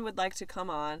anyone would like to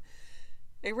come on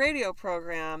a radio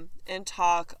program and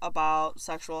talk about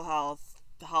sexual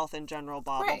health in general,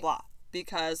 blah, blah, blah.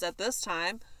 Because at this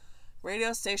time,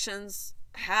 radio stations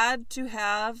had to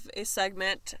have a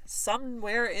segment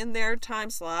somewhere in their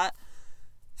time slot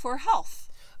for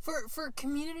health. For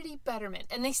community betterment.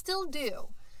 And they still do.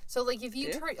 So, if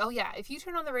you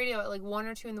turn on the radio at 1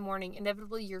 or 2 in the morning,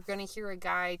 inevitably you're going to hear a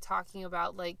guy talking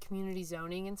about community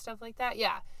zoning and stuff like that.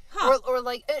 Yeah. Huh. Or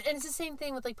and it's the same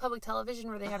thing with public television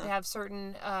where they have to have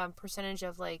certain percentage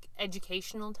of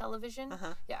educational television.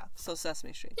 Yeah. So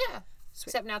Sesame Street. Yeah.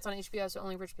 Sweet. Except now it's on HBO, so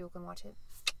only rich people can watch it.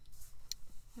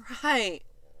 Right.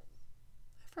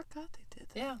 I forgot they did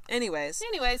that. Yeah. Anyways.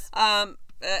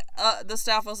 The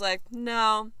staff was like,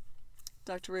 no.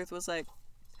 Dr. Ruth was like,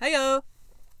 hey-yo.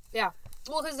 Yeah.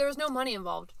 Well, because there was no money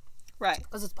involved. Right.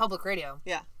 Because it's public radio.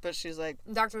 Yeah. But she's like...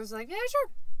 The doctor was like, yeah, sure.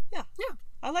 Yeah. Yeah.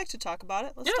 I like to talk about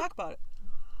it. Let's talk about it.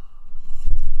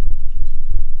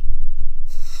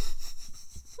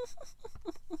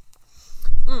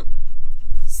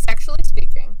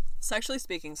 Sexually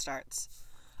Speaking starts.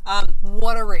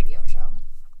 What a radio show.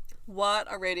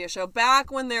 What a radio show. Back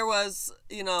when there was,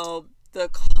 the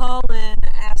call-in,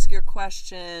 ask your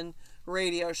question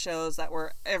radio shows that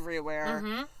were everywhere.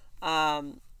 Mm-hmm.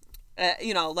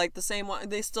 The same one.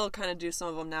 They still kind of do some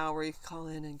of them now where you can call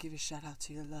in and give a shout out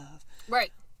to your love.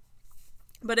 Right.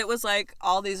 But it was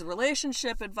all these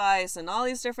relationship advice and all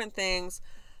these different things.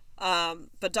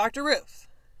 But Dr. Ruth.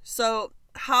 So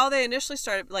how they initially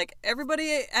started,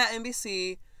 everybody at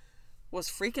NBC was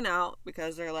freaking out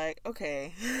because they're like,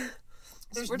 okay,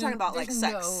 we're talking about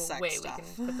sex way stuff.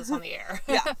 We can put this on the air.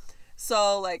 Yeah.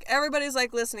 So everybody's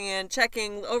listening in,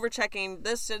 checking, over-checking,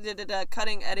 this,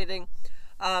 cutting, editing.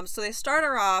 So they start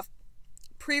her off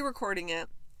pre-recording it,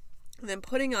 and then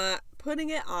putting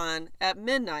it on at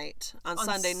midnight on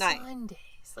Sunday night. Sundays.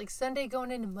 Sunday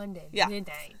going into Monday. Yeah.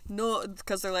 Midnight. No,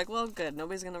 because they're well, good.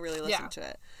 Nobody's going to really listen to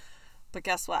it. But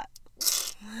guess what?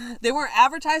 They weren't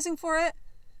advertising for it.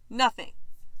 Nothing.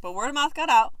 But word of mouth got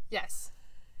out. Yes.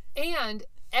 And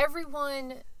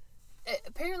everyone,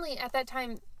 apparently at that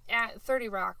time at 30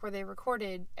 Rock where they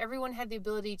recorded, everyone had the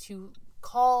ability to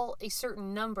call a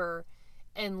certain number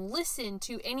and listen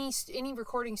to any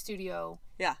recording studio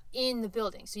in the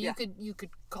building. So you could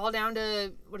call down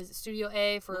to, Studio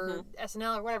A for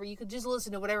SNL or whatever. You could just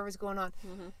listen to whatever was going on.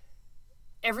 Mm-hmm.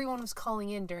 Everyone was calling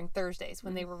in during Thursdays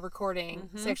when they were recording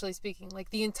Sexually Speaking.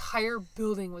 The entire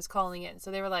building was calling in.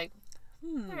 So they were like,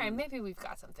 all right, maybe we've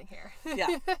got something here.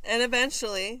 Yeah. And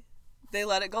eventually they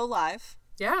let it go live.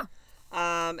 Yeah.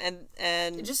 And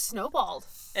it just snowballed.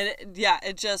 And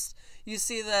it just, you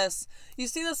see this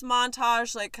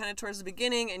montage kind of towards the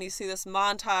beginning, and you see this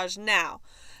montage now.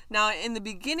 Now in the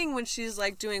beginning when she's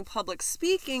doing public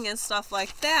speaking and stuff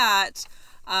like that,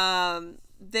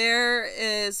 there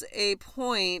is a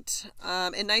point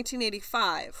in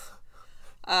 1985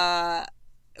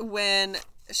 when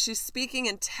she's speaking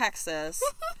in Texas,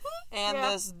 and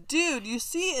Yeah. this dude, you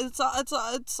see, it's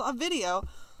a video.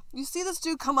 You see this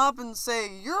dude come up and say,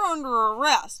 "You're under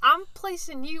arrest." I'm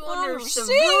placing you under Serious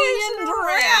civilian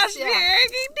arrest.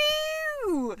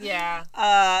 Yeah.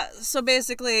 Yeah. So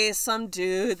basically, some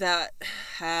dude that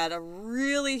had a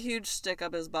really huge stick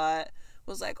up his butt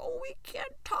was like, "Oh, we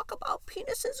can't talk about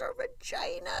penises or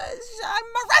vaginas. I'm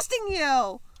arresting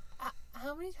you."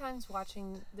 How many times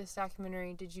watching this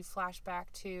documentary did you flash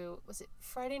back to, was it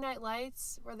Friday Night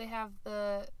Lights, where they have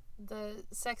the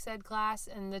sex ed class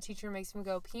and the teacher makes them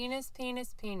go penis,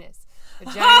 penis, penis,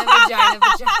 vagina, vagina,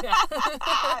 vagina.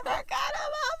 I forgot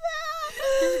about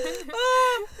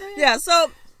that. Yeah,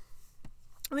 so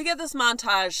we get this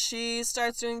montage. She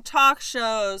starts doing talk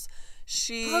shows.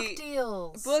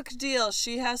 Book deals.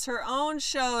 She has her own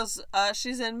shows.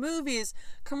 She's in movies,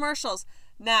 commercials.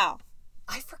 Now,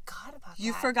 I forgot about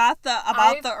you that. forgot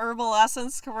about the Herbal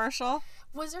Essence commercial?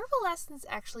 Was Herbal Essence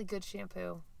actually good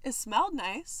shampoo? It smelled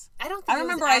nice. I don't think I it was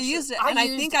remember actually, I used it, and I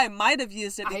think I might have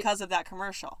used it because of that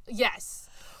commercial. Yes.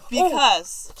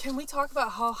 Because Can we talk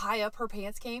about how high up her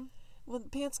pants came? well,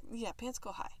 pants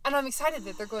go high. And I'm excited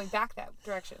that they're going back that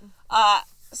direction.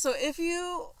 So if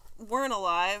you weren't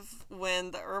alive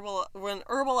when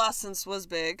Herbal Essence was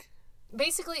big,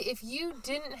 Basically, if you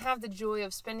didn't have the joy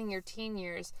of spending your teen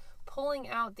years pulling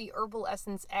out the Herbal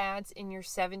Essence ads in your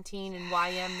 17 and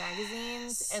YM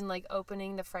magazines and like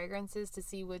opening the fragrances to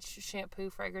see which shampoo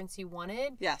fragrance you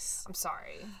wanted, yes. I'm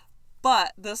sorry.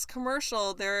 But this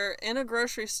commercial, they're in a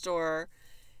grocery store,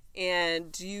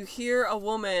 and you hear a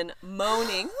woman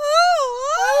moaning,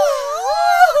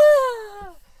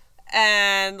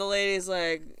 and the lady's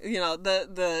like,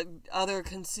 the other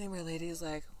consumer lady's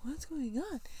like, "What's going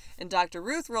on?" And Dr.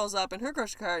 Ruth rolls up in her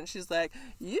grocery cart, and she's like,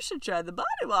 "You should try the body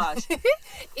wash."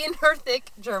 In her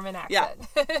thick German accent.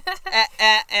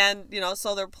 and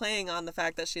so they're playing on the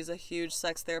fact that she's a huge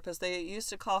sex therapist. They used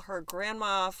to call her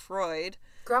Grandma Freud.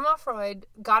 Grandma Freud,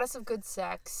 goddess of good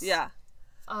sex. Yeah.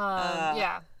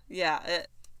 Yeah. Yeah.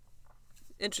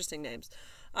 Interesting names.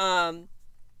 But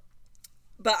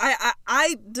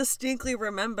I distinctly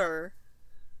remember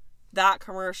that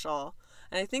commercial.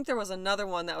 And I think there was another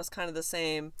one that was kind of the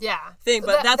same thing.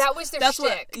 But that was their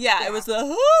shtick. It was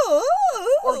the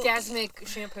orgasmic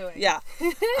shampooing. Yeah.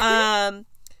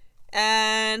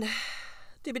 And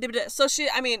so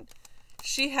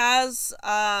she has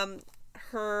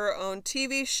her own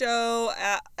TV show,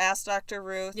 Ask Dr.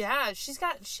 Ruth. Yeah, she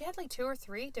had like 2 or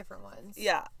 3 different ones.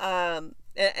 Yeah.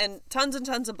 And tons and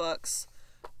tons of books,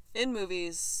 in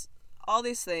movies, all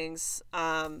these things.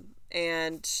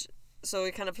 And so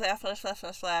we kind of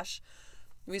flash.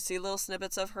 We see little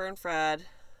snippets of her and Fred.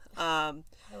 I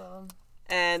love them.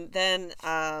 And then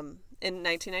in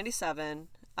 1997,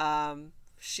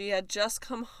 she had just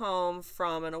come home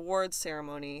from an awards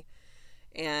ceremony,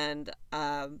 and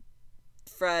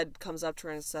Fred comes up to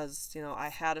her and says, "I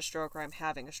had a stroke," or "I'm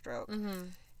having a stroke." Mm-hmm.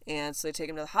 And so they take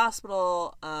him to the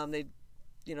hospital.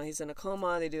 He's in a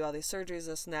coma. They do all these surgeries,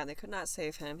 this and that, and they could not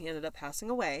save him. He ended up passing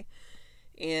away.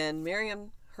 And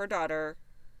Miriam, her daughter,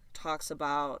 talks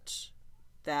about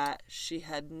that she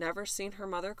had never seen her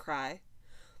mother cry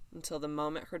until the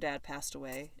moment her dad passed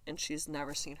away, and she's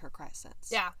never seen her cry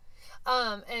since. Yeah.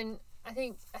 And I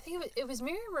think it was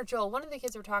Miriam or Joel. One of the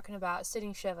kids were talking about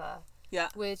sitting Shiva. Yeah.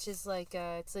 Which is like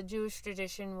it's a Jewish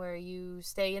tradition where you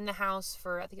stay in the house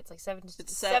for, I think it's like 7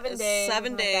 days.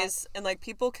 7 days, and like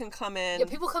people can come in. Yeah,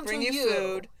 people come bring to you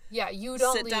food. Yeah, you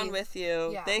don't sit leave. down with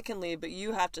you. Yeah. They can leave, but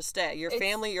you have to stay. Your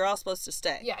family, you're all supposed to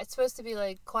stay. Yeah, it's supposed to be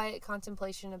like quiet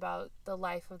contemplation about the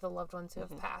life of the loved ones who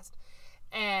have passed.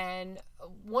 And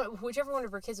whichever one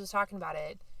of her kids was talking about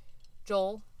it,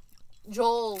 Joel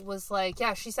was like,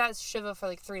 yeah, she sat Shiva for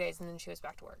like 3 days and then she was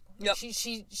back to work. Yep.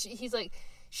 He's like,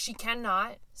 she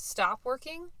cannot stop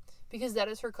working because that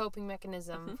is her coping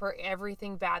mechanism for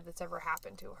everything bad that's ever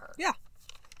happened to her. Yeah.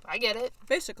 I get it.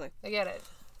 Basically. I get it.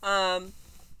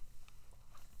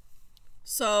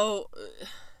 So,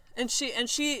 and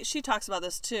she talks about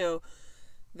this too,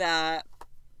 that,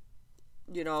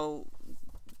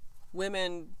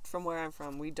 women from where I'm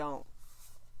from, we don't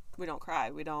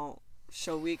cry. We don't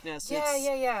show weakness.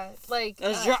 Yeah. Like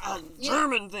It's a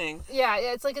German thing. Yeah,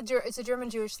 it's like it's a German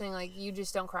Jewish thing. Like, you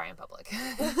just don't cry in public.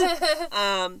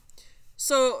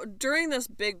 So during this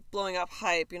big blowing up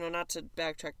hype, not to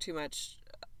backtrack too much,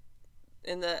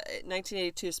 in the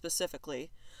 1982 specifically,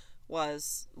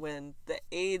 was when the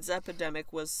AIDS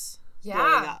epidemic was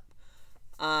blowing up.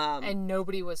 And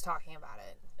nobody was talking about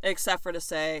it. Except for to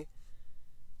say,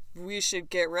 we should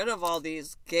get rid of all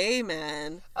these gay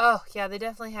men. Oh, yeah, they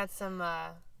definitely had some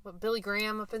what, Billy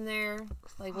Graham up in there.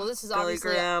 Like, well, this is Billy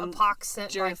obviously Graham, a pox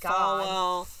sent Jerry by God.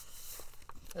 Falwell.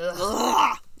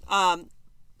 Ugh. Ugh.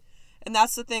 And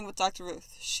that's the thing with Dr.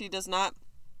 Ruth. She's apolitical.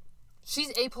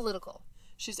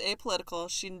 She's apolitical.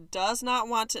 She does not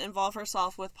want to involve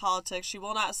herself with politics. She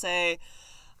will not say,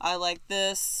 I like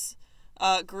this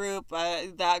group,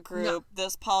 that group,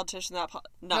 this politician, that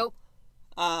no.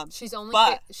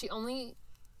 Nope.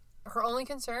 Her only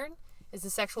concern is the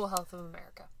sexual health of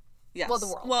America. Yes. Well, the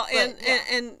world. Well, but,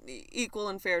 and equal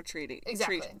and fair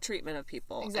treatment of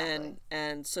people. Exactly.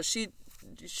 And so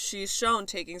she's shown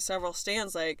taking several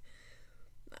stands like,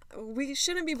 we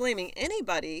shouldn't be blaming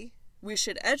anybody. We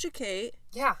should educate.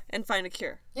 Yeah. And find a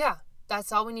cure. Yeah.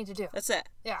 That's all we need to do. That's it.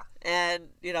 Yeah. And,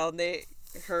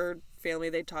 her family,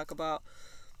 they talk about,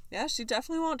 she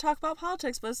definitely won't talk about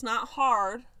politics, but it's not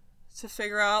hard to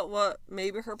figure out what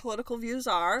maybe her political views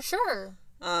are. Sure.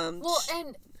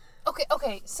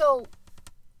 Okay. So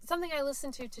something I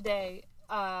listened to today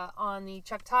on the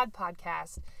Chuck Todd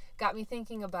podcast got me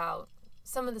thinking about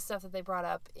some of the stuff that they brought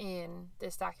up in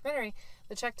this documentary.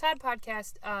 The Chuck Todd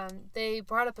podcast, they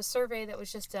brought up a survey that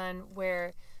was just done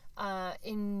where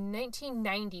in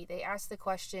 1990 they asked the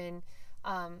question,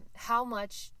 how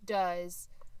much does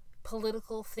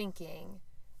political thinking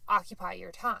occupy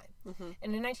your time? Mm-hmm.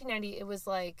 And in 1990 it was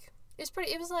like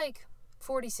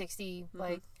 40-60,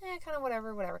 like kind of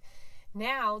whatever.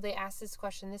 Now they asked this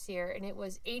question this year, and it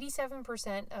was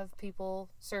 87% of people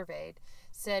surveyed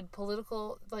said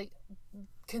political, like,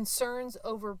 concerns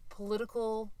over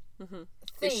political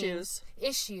issues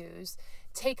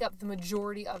take up the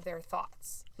majority of their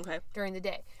thoughts during the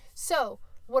day. So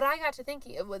what I got to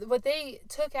thinking, what they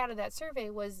took out of that survey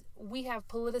was, we have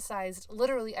politicized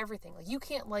literally everything. Like, you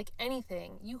can't like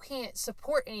anything, you can't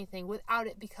support anything without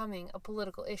it becoming a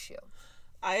political issue.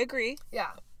 I agree.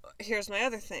 Yeah. Here's my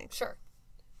other thing. Sure.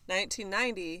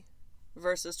 1990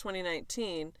 versus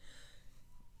 2019.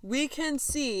 We can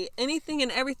see anything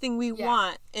and everything we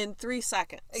want in 3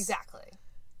 seconds. Exactly.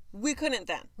 We couldn't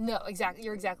then. No, exactly.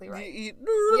 You're exactly right. Yeah.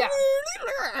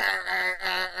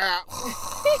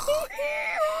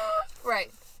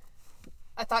 Right.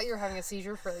 I thought you were having a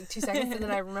seizure for like 2 seconds, and then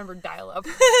I remembered dial-up.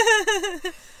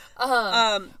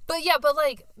 But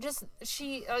like, just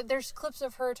there's clips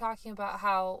of her talking about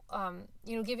how,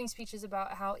 giving speeches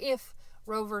about how if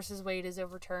Roe versus Wade is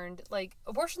overturned, like,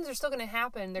 abortions are still going to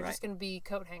happen. They're just going to be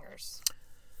coat hangers.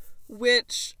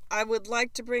 Which I would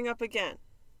like to bring up again.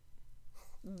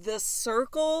 This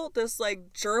circle, this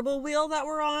like gerbil wheel that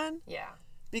we're on. Yeah.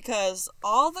 Because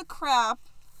all the crap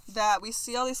that we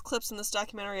see, all these clips in this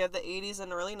documentary of the 80s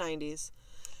and early 90s,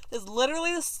 is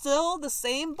literally still the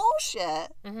same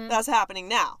bullshit that's happening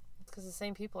now. It's because the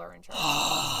same people are in charge.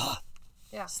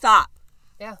 Yeah. Stop.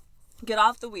 Yeah. Get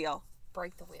off the wheel.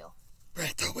 Break the wheel.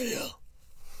 Break the wheel.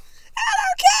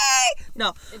 Anarchy!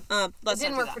 No. It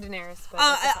didn't work for Daenerys. But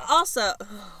okay. Also...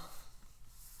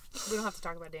 We don't have to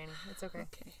talk about Dany. It's okay.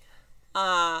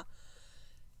 Okay.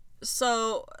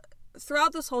 So,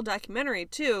 throughout this whole documentary,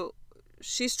 too,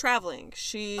 she's traveling.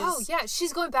 She's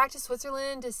going back to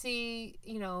Switzerland to see,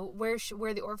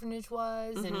 where the orphanage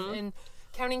was and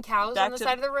counting cows on the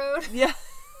side of the road. Yeah.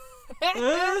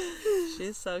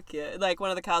 She's so cute. Like, one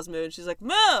of the cows moved, and she's like,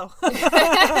 moo!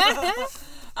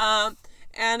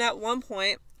 And at one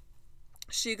point,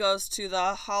 she goes to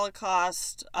the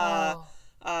Holocaust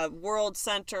World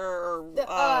Center.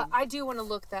 I do want to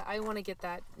look that. I want to get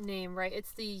that name right.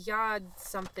 It's the Yad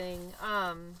something.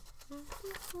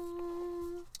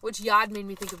 Which Yad made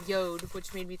me think of Yod,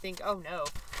 which made me think, oh no.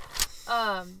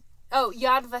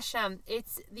 Yad Vashem.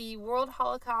 It's the World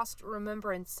Holocaust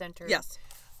Remembrance Center. Yes.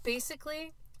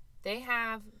 Basically, they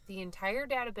have the entire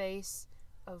database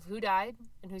of who died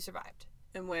and who survived.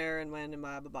 And where and when and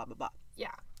blah, blah, blah, blah, blah.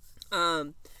 Yeah.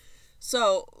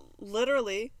 So,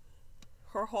 literally,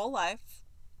 her whole life,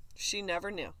 she never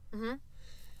knew.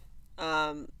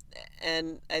 Mm-hmm.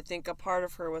 And I think a part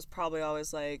of her was probably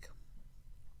always like,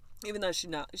 even though she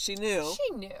knew. She knew.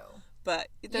 But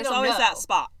there's always that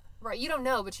spot. Right, you don't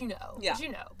know, but you know. Yeah. But you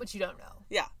know, but you don't know.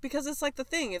 Yeah, because it's like the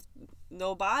thing, if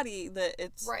nobody, that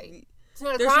it's... Right. It's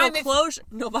not a there's crime. No closure.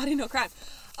 Nobody, no crime.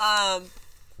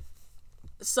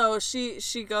 So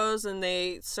she goes and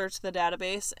they search the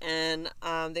database, and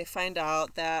they find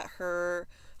out that her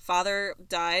father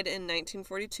died in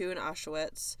 1942 in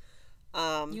Auschwitz.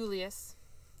 Julius.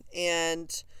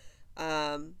 And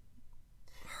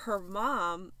her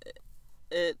mom,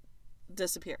 it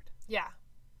disappeared. Yeah.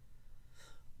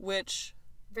 Which...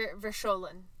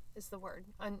 Verschollen is the word.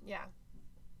 Yeah.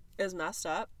 Is messed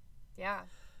up. Yeah.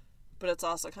 But it's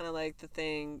also kind of like the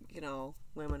thing,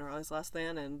 women are always less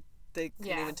than, and they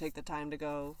couldn't even take the time to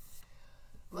go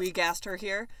We gassed her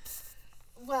here.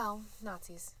 Well,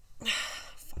 Nazis.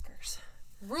 Fuckers.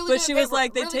 Really But good she at was paper-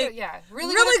 like, they really take good, yeah,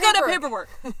 really good good at paperwork.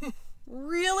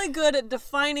 Really good at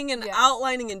defining and Yeah.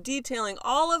 outlining and detailing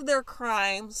all of their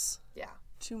crimes Yeah,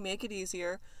 to make it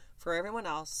easier for everyone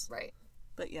else. right.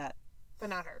 But yet, But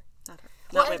not her. not her.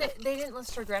 Well, Not and women. they didn't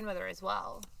list her grandmother as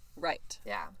well. Right.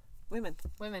 Yeah, Women.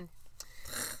 women.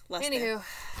 Less than. Anywho,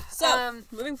 So,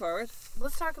 moving forward.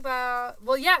 let's talk about.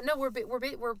 Well, yeah, no, we're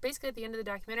basically at the end of the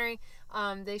documentary.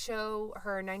 They show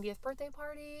her 90th birthday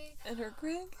party. And her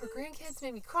grandkids. Her grandkids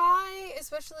made me cry,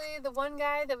 especially the one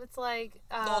guy that was like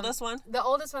The oldest one. The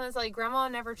oldest one is like grandma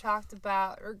never talked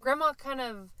about, or grandma kind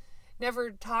of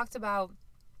never talked about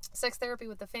sex therapy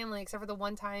with the family, except for the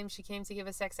one time she came to give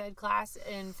a sex ed class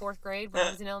in 4th grade when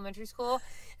I was in elementary school,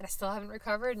 and I still haven't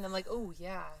recovered. And I'm like, oh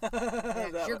yeah,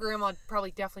 'cause your grandma probably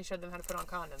definitely showed them how to put on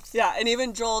condoms. Yeah, and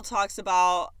even Joel talks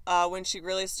about when she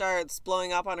really starts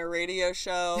blowing up on her radio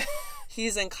show.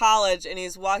 He's in college and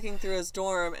he's walking through his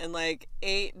dorm, and like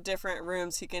 8 different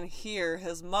rooms he can hear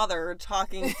his mother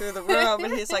talking through the room,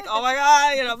 and he's like, "Oh my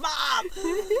god,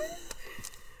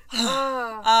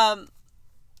 Mom!"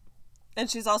 And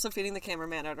she's also feeding the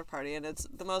cameraman at her party, and it's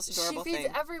the most adorable She feeds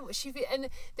thing. everyone. And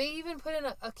they even put in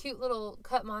a cute little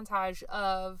cut montage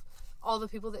of all the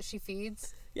people that she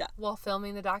feeds. Yeah. While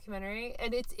filming the documentary,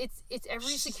 and it's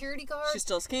every security guard. She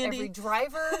steals candy. Every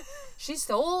driver. She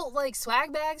stole like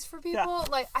swag bags for people.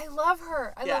 Like, I love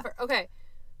her. I love her. Okay.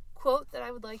 Quote that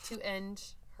I would like to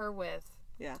end her with.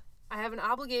 Yeah. I have an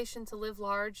obligation to live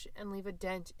large and leave a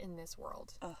dent in this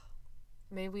world. Ugh.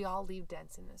 May we all leave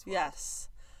dents in this world. Yes.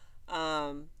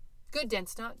 Good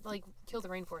dents, not like kill the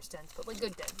rainforest dents, but like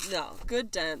good dents. No,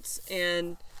 good dents.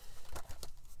 And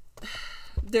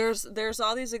there's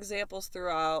all these examples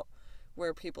throughout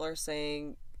where people are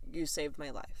saying, "You saved my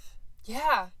life."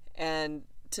 Yeah. And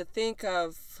to think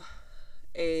of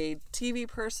a TV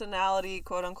personality,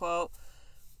 quote unquote,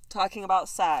 talking about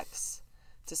sex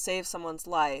to save someone's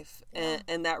life,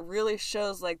 and that really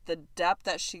shows like the depth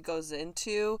that she goes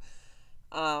into,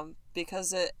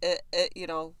 because it you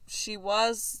know, she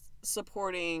was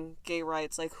supporting gay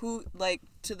rights, like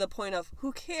to the point of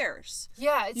who cares?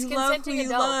 Yeah, it's You love who consenting you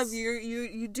adults. love.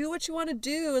 You do what you want to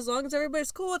do as long as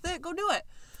everybody's cool with it. Go do it.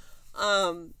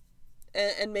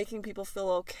 And making people feel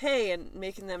okay, and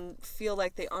making them feel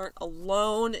like they aren't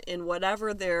alone in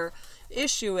whatever their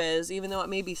issue is, even though it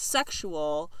may be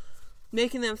sexual.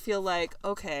 Making them feel like,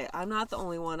 okay, I'm not the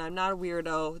only one. I'm not a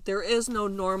weirdo. There is no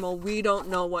normal. We don't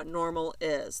know what normal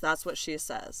is. That's what she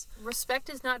says. Respect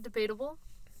is not debatable,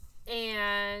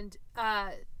 and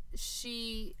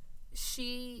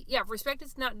respect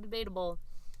is not debatable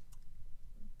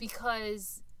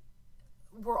because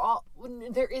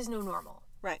there is no normal.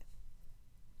 Right.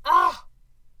 Ah,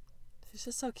 She's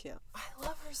just so cute. I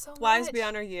love her so Wise much.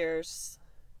 beyond her years.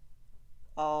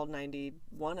 All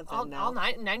 91 of them all, now. all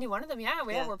 91 of them. Yeah,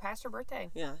 we're past her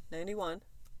birthday. Yeah, 91.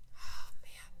 Oh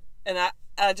man, And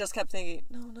I just kept thinking,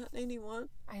 no, not 91.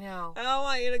 I know. I don't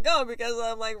want you to go because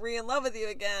I'm like in love with you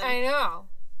again. I know.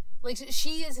 Like,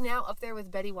 she is now up there with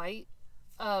Betty White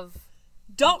of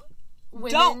Don't.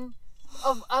 women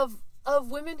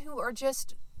of women who are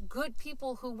just good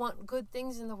people who want good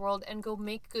things in the world and go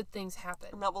make good things happen.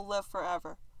 And that will live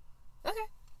forever. Okay.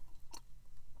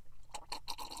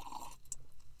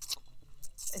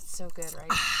 It's so good, right?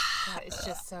 God, it's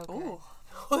just so good. Ooh.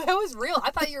 That was real. I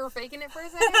thought you were faking it for a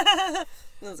second.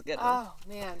 That was a good one. Oh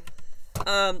man.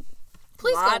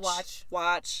 Please go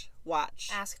watch.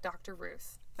 Ask Dr.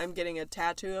 Ruth. I'm getting a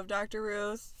tattoo of Dr.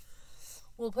 Ruth.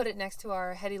 We'll put it next to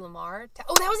our Hedy Lamarr.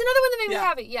 Oh, that was another one that made me Yeah.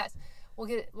 happy. Yes. We'll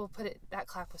get it. We'll put it. That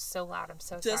clap was so loud. I'm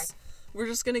so sorry. We're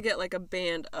just gonna get like a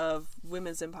band of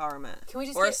women's empowerment. Can we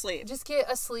just or get, a sleeve? Just get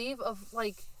a sleeve of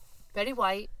like Betty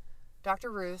White,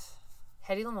 Dr. Ruth,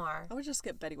 Hedy Lamarr. I would just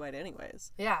get Betty White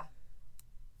anyways. Yeah.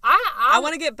 I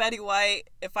want to get Betty White.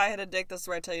 If I had a dick, this is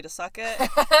where I tell you to suck it.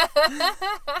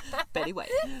 Betty White.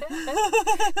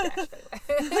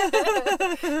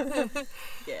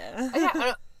 Yeah.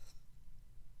 Yeah.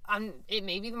 It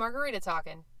may be the margarita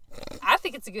talking. I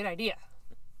think it's a good idea.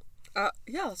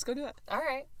 Yeah, let's go do it. All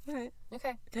right. All right.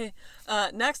 Okay. Okay.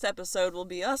 Next episode will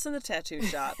be us in the tattoo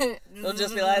shop. It'll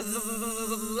just be like,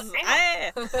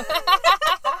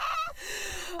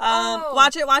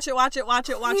 watch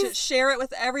it. Share it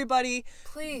with everybody.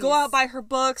 Please. Go out, buy her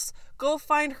books. Go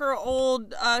find her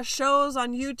old shows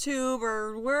on YouTube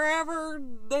or wherever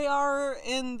they are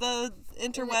in the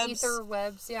interwebs.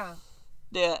 Etherwebs, yeah.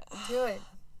 Yeah. Do it.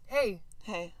 Hey,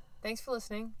 Hey. thanks for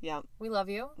listening. Yeah. We love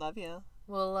you. Love you.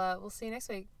 We'll see you next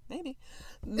week. Maybe.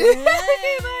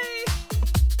 Bye.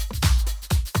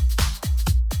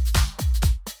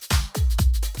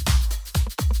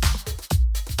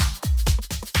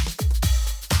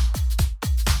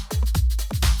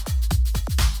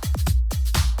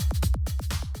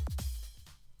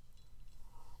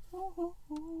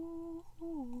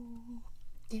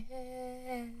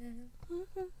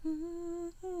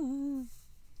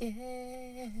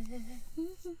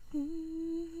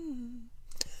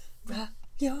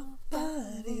 your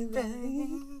body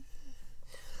right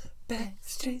back